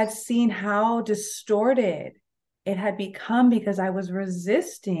 And I had seen how distorted it had become because I was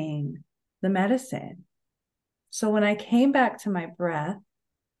resisting the medicine. So when I came back to my breath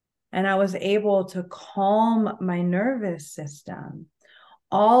and I was able to calm my nervous system,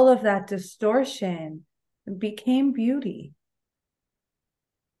 all of that distortion became beauty,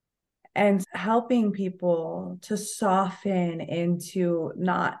 and helping people to soften into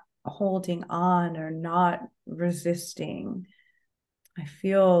not holding on or not resisting. I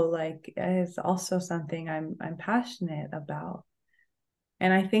feel like it's also something I'm passionate about.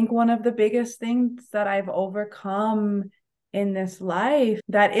 And I think one of the biggest things that I've overcome in this life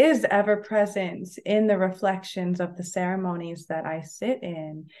that is ever present in the reflections of the ceremonies that I sit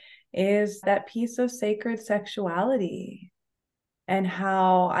in is that piece of sacred sexuality, and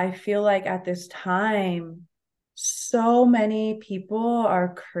how I feel like at this time, so many people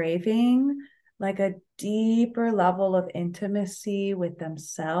are craving like a deeper level of intimacy with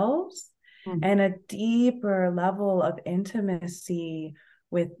themselves Mm-hmm. and a deeper level of intimacy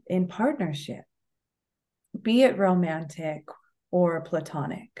with in partnership, be it romantic or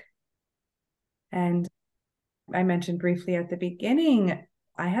platonic. And I mentioned briefly at the beginning,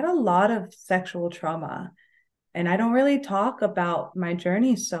 I had a lot of sexual trauma. And I don't really talk about my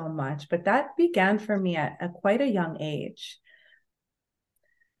journey so much, but that began for me at quite a young age.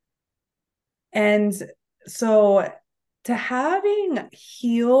 And so to having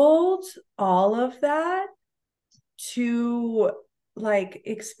healed all of that, to like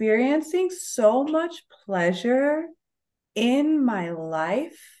experiencing so much pleasure in my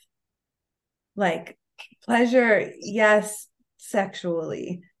life, like pleasure, yes,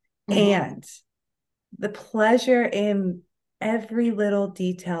 sexually, Mm-hmm. and the pleasure in every little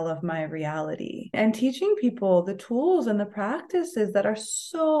detail of my reality, and teaching people the tools and the practices that are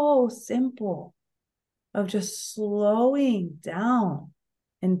so simple of just slowing down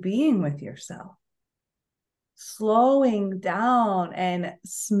and being with yourself, slowing down and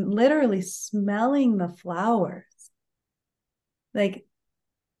literally smelling the flowers, like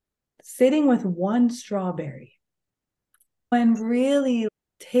sitting with one strawberry and really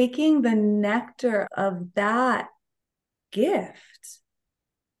taking the nectar of that gift,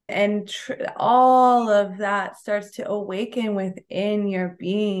 and all of that starts to awaken within your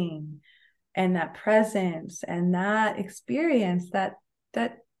being, and that presence and that experience that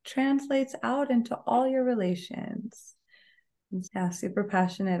translates out into all your relations. Yeah, super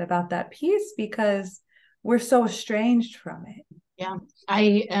passionate about that piece because we're so estranged from it. Yeah,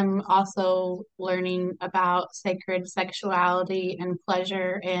 I am also learning about sacred sexuality and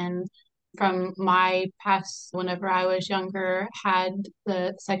pleasure. And from my past, whenever I was younger, had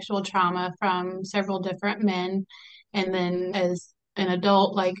the sexual trauma from several different men. And then as an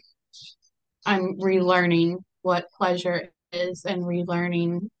adult, like I'm relearning what pleasure is and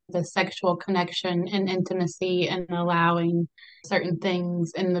relearning the sexual connection and intimacy and allowing certain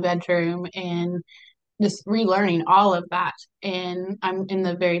things in the bedroom and just relearning all of that. And I'm in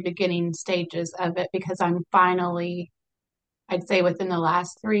the very beginning stages of it because I'm finally, I'd say within the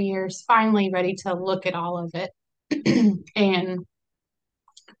last 3 years, finally ready to look at all of it and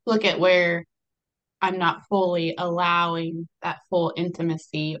look at where I'm not fully allowing that full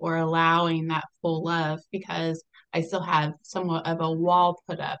intimacy or allowing that full love because I still have somewhat of a wall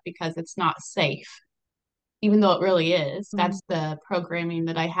put up because it's not safe, even though it really is. Mm. That's the programming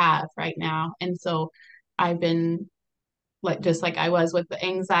that I have right now. And so I've been like just like I was with the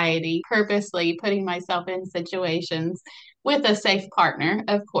anxiety, purposely putting myself in situations with a safe partner,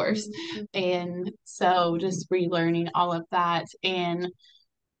 of course. And so just relearning all of that. And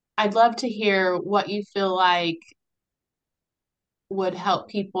I'd love to hear what you feel like would help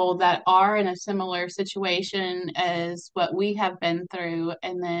people that are in a similar situation as what we have been through.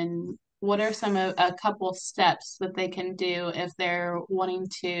 And then what are some of a couple steps that they can do if they're wanting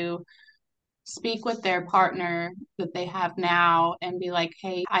to speak with their partner that they have now and be like,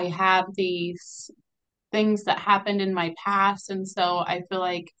 hey, I have these things that happened in my past. And so I feel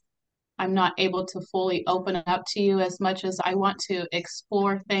like I'm not able to fully open up to you as much as I want to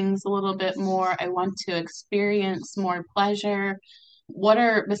explore things a little bit more. I want to experience more pleasure. What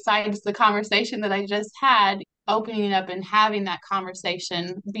are, besides the conversation that I just had, opening up and having that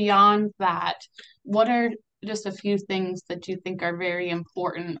conversation beyond that, what are just a few things that you think are very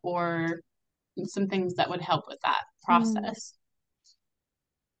important or some things that would help with that Mm. process?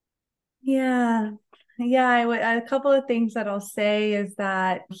 Yeah. Yeah, a couple of things that I'll say is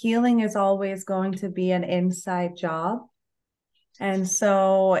that healing is always going to be an inside job. And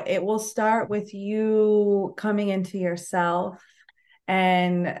so it will start with you coming into yourself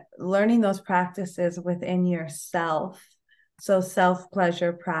and learning those practices within yourself So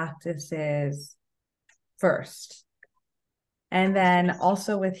self-pleasure practices first. And then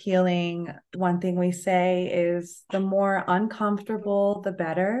also with healing, one thing we say is the more uncomfortable, the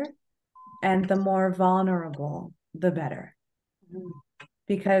better. And the more vulnerable, the better.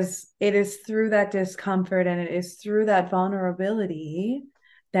 Because it is through that discomfort and it is through that vulnerability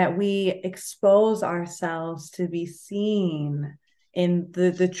that we expose ourselves to be seen in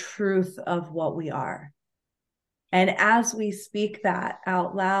the truth of what we are. And as we speak that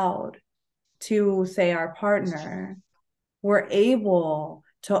out loud to, say, our partner, we're able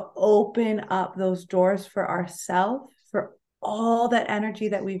to open up those doors for ourselves, for all that energy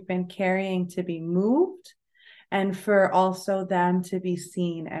that we've been carrying to be moved, and for also them to be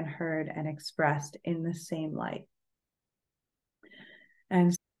seen and heard and expressed in the same light.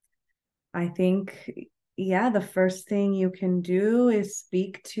 And I think, yeah, the first thing you can do is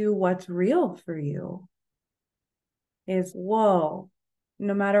speak to what's real for you. Is, whoa,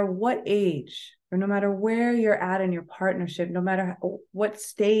 no matter what age, or no matter where you're at in your partnership, no matter what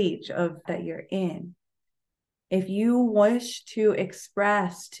stage of that you're in, if you wish to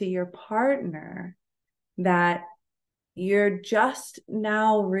express to your partner that you're just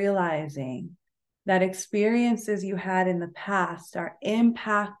now realizing that experiences you had in the past are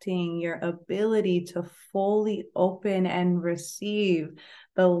impacting your ability to fully open and receive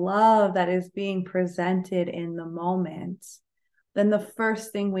the love that is being presented in the moment, then the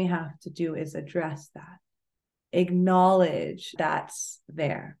first thing we have to do is address that, acknowledge that's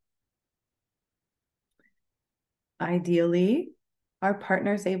there. Ideally, our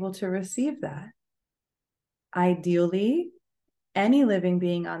partner is able to receive that. Ideally, any living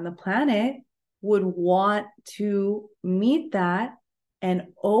being on the planet would want to meet that and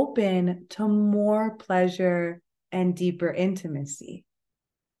open to more pleasure and deeper intimacy.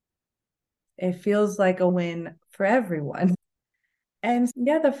 It feels like a win for everyone. And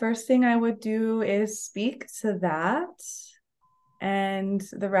yeah, the first thing I would do is speak to that. And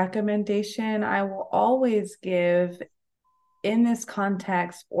the recommendation I will always give in this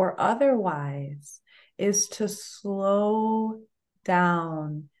context or otherwise is to slow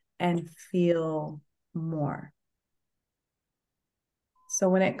down and feel more. So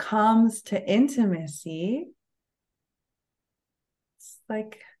when it comes to intimacy, it's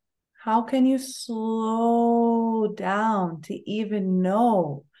like, how can you slow down to even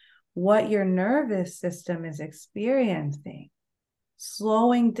know what your nervous system is experiencing?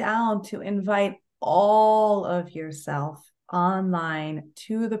 Slowing down to invite all of yourself online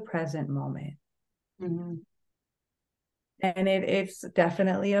to the present moment. Mm-hmm. And it's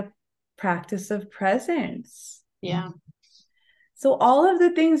definitely a practice of presence. Yeah. So all of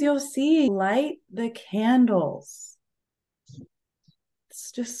the things you'll see, light the candles.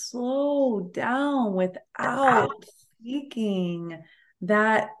 It's just slow down without seeking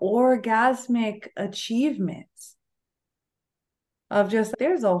that orgasmic achievement of just,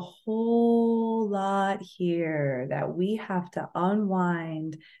 there's a whole lot here that we have to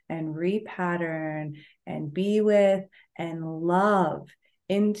unwind and repattern and be with and love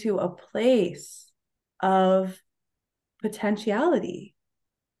into a place of potentiality.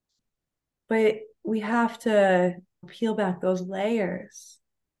 But we have to peel back those layers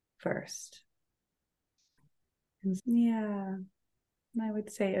first. Yeah, I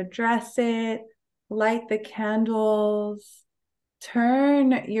would say address it, light the candles,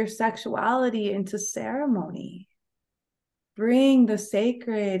 turn your sexuality into ceremony. Bring the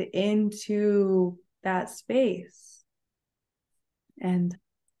sacred into that space. And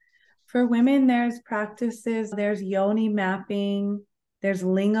for women, there's practices, there's yoni mapping, there's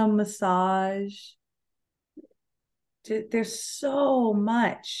lingam massage. There's so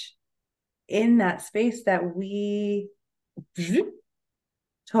much in that space that we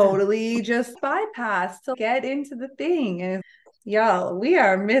totally just bypass to get into the thing. And y'all, we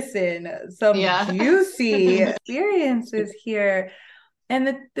are missing some juicy experiences here.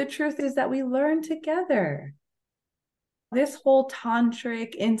 And the truth is that we learn together. This whole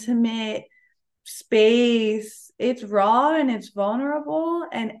tantric, intimate space, it's raw and it's vulnerable,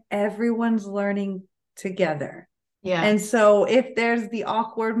 and everyone's learning together. Yeah. And so if there's the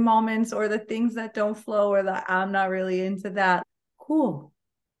awkward moments or the things that don't flow or the I'm not really into that, cool.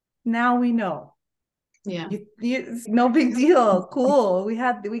 Now we know. Yeah. It's no big deal. Cool. We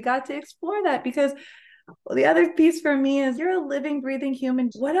got to explore that, because the other piece for me is you're a living, breathing human.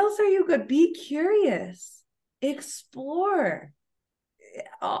 What else are you good? Be curious. Explore.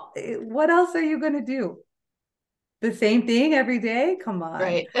 What else are you going to do? The same thing every day? Come on.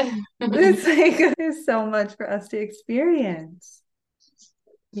 Right. It's like there's so much for us to experience.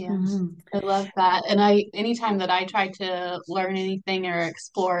 Yeah. Mhm. I love that. And anytime that I try to learn anything or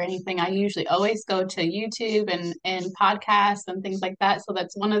explore anything, I usually always go to YouTube and podcasts and things like that. So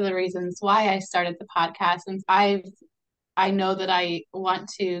that's one of the reasons why I started the podcast. And I know that I want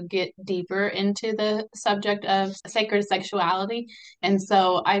to get deeper into the subject of sacred sexuality. And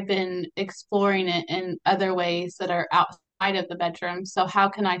so I've been exploring it in other ways that are outside of the bedroom. So, how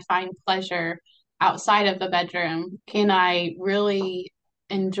can I find pleasure outside of the bedroom? Can I really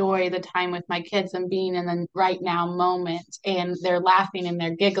enjoy the time with my kids and being in the right now moment, and they're laughing and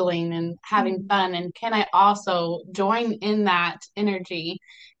they're giggling and having Mhm. fun? And can I also join in that energy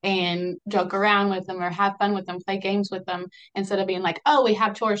and joke around with them or have fun with them, play games with them, instead of being like, oh, we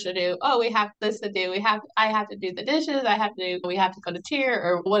have chores to do, oh, we have this to do, I have to do the dishes, we have to go to cheer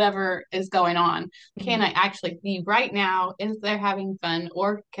or whatever is going on. Can I actually be right now? Is there having fun,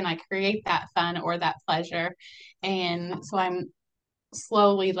 or can I create that fun or that pleasure? And so I'm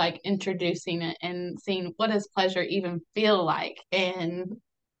slowly like introducing it and seeing what does pleasure even feel like. And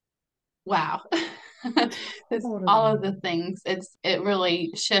wow. It's all of Totally. the things. It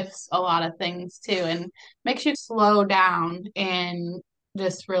really shifts a lot of things too, and makes you slow down and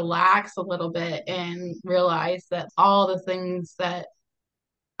just relax a little bit and realize that all the things that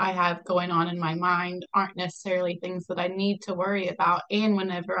I have going on in my mind aren't necessarily things that I need to worry about. And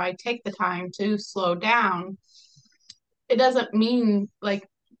whenever I take the time to slow down, it doesn't mean like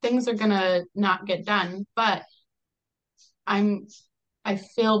things are gonna not get done, but I'm I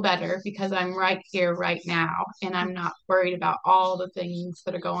feel better because I'm right here, right now, and I'm not worried about all the things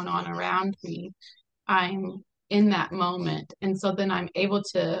that are going on around me. I'm in that moment. And so then I'm able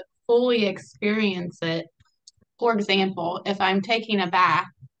to fully experience it. For example, if I'm taking a bath,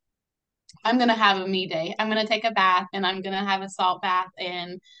 I'm going to have a me day. I'm going to take a bath and I'm going to have a salt bath,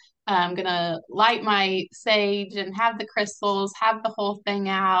 and I'm going to light my sage and have the crystals, have the whole thing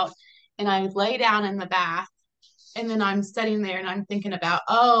out. And I lay down in the bath, and then I'm sitting there and I'm thinking about,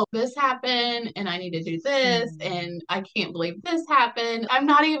 oh, this happened and I need to do this Mhm. and I can't believe this happened. I'm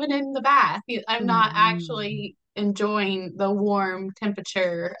not even in the bath. I'm not Mhm. actually enjoying the warm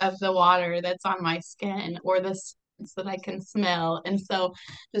temperature of the water that's on my skin or the scents that I can smell. And so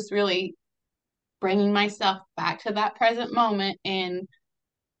just really bringing myself back to that present moment and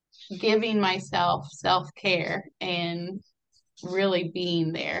giving myself self-care and really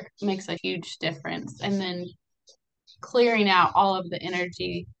being there makes a huge difference. And then clearing out all of the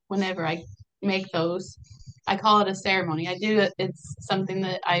energy whenever I make those. I call it a ceremony. I do it. It's something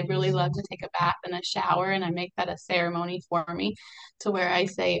that I really love to take a bath and a shower, and I make that a ceremony for me, to where I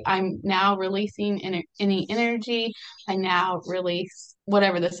say I'm now releasing any energy. I now release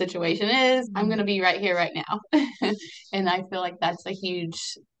whatever the situation is. I'm going to be right here, right now, and I feel like that's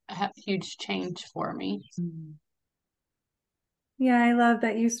huge change for me. Mhm. Yeah, I love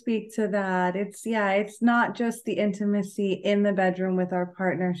that you speak to that. It's not just the intimacy in the bedroom with our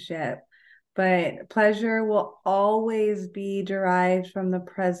partnership, but pleasure will always be derived from the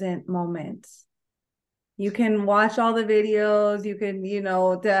present moment. You can watch all the videos, you can,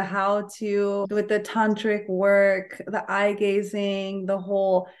 the how to with the tantric work, the eye gazing, the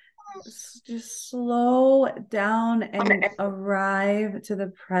whole just slow down and arrive to the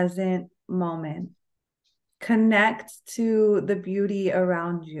present moment. Connect to the beauty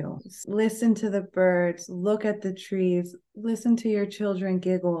around you. Listen to the birds, look at the trees, listen to your children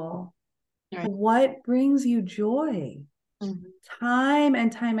giggle. Right. What brings you joy? Mhm. Time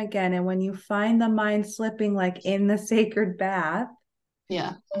and time again. And when you find the mind slipping, like in the sacred bath,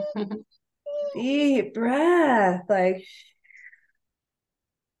 Yeah. deep breath, like,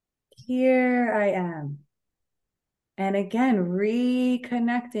 here I am. And again,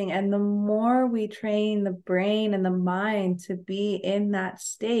 reconnecting. And the more we train the brain and the mind to be in that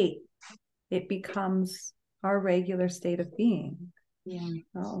state, it becomes our regular state of being. Yeah.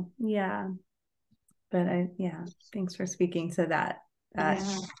 Oh, yeah. But yeah, thanks for speaking to that. That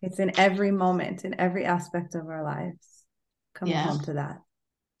Yeah. it's in every moment, in every aspect of our lives. Coming Yeah. home to that.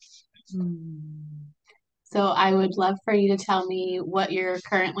 Hmm. So I would love for you to tell me what you're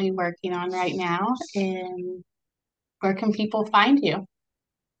currently working on right now, and where can people find you?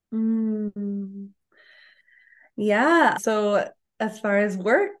 Mm. Yeah. So as far as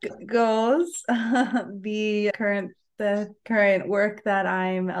work goes, the current work that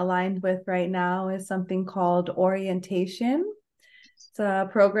I'm aligned with right now is something called orientation. It's a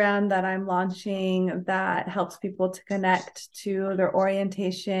program that I'm launching that helps people to connect to their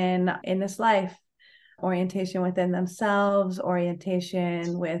orientation in this life, orientation within themselves,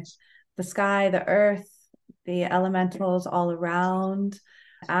 orientation with the sky, the earth, the elementals all around,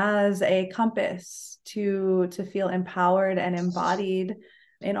 as a compass to feel empowered and embodied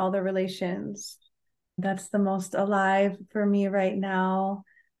in all the relations. That's the most alive for me right now.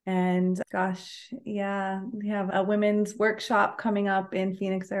 And gosh, yeah, we have a women's workshop coming up in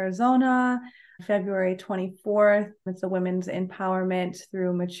Phoenix, Arizona, February 24th. It's a women's empowerment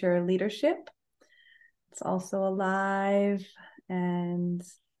through mature leadership. It's also alive. And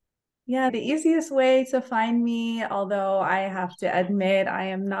yeah, the easiest way to find me, although I have to admit I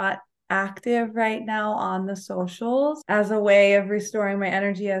am not active right now on the socials as a way of restoring my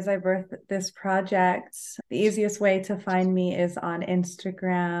energy as I birth this project. The easiest way to find me is on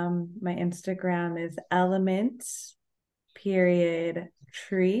Instagram. My Instagram is element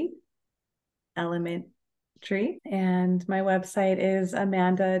tree. And my website is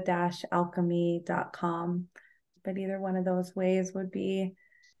amanda-alchemy.com. But either one of those ways would be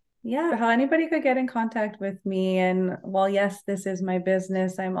how anybody could get in contact with me. And while yes, this is my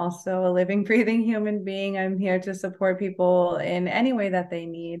business, I'm also a living, breathing human being. I'm here to support people in any way that they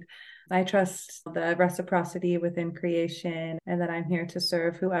need. I trust the reciprocity within creation, and that I'm here to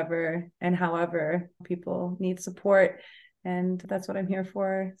serve whoever and however people need support. And that's what I'm here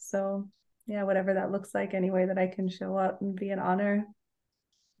for. So yeah, whatever that looks like, any way that I can show up and be an honor.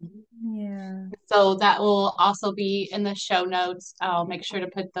 Yeah. So that will also be in the show notes. I'll make sure to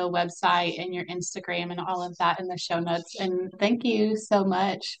put the website and your Instagram and all of that in the show notes. And thank you so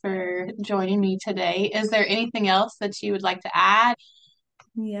much for joining me today. Is there anything else that you would like to add?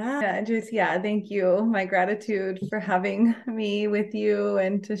 Thank you. My gratitude for having me with you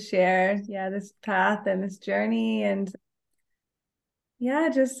and to share this path and this journey. And I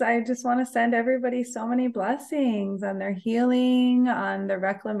just want to send everybody so many blessings on their healing, on the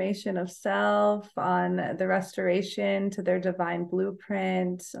reclamation of self, on the restoration to their divine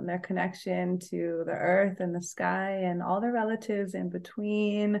blueprint, on their connection to the earth and the sky and all the relatives in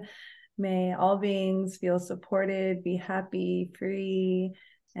between. May all beings feel supported, be happy, free,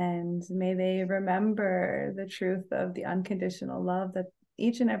 and may they remember the truth of the unconditional love that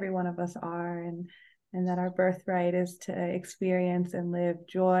each and every one of us are, and that our birthright is to experience and live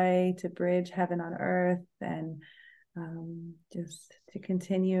joy, to bridge heaven on earth, and just to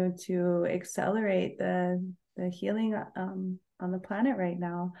continue to accelerate the healing on the planet right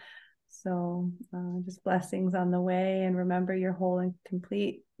now. So just blessings on the way, and remember you're whole and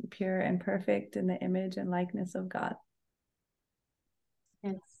complete, pure and perfect in the image and likeness of God.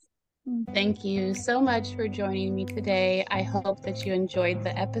 Yes. Thank you so much for joining me today. I hope that you enjoyed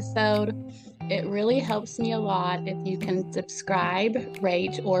the episode. It really helps me a lot if you can subscribe,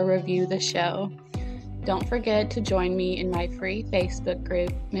 rate, or review the show. Don't forget to join me in my free Facebook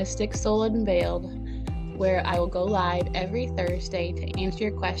group, Mystic Soul Unveiled, where I will go live every Thursday to answer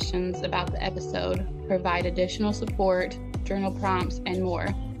your questions about the episode, provide additional support, journal prompts, and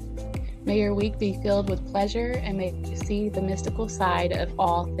more. May your week be filled with pleasure, and may you see the mystical side of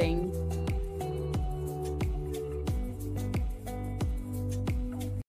all things.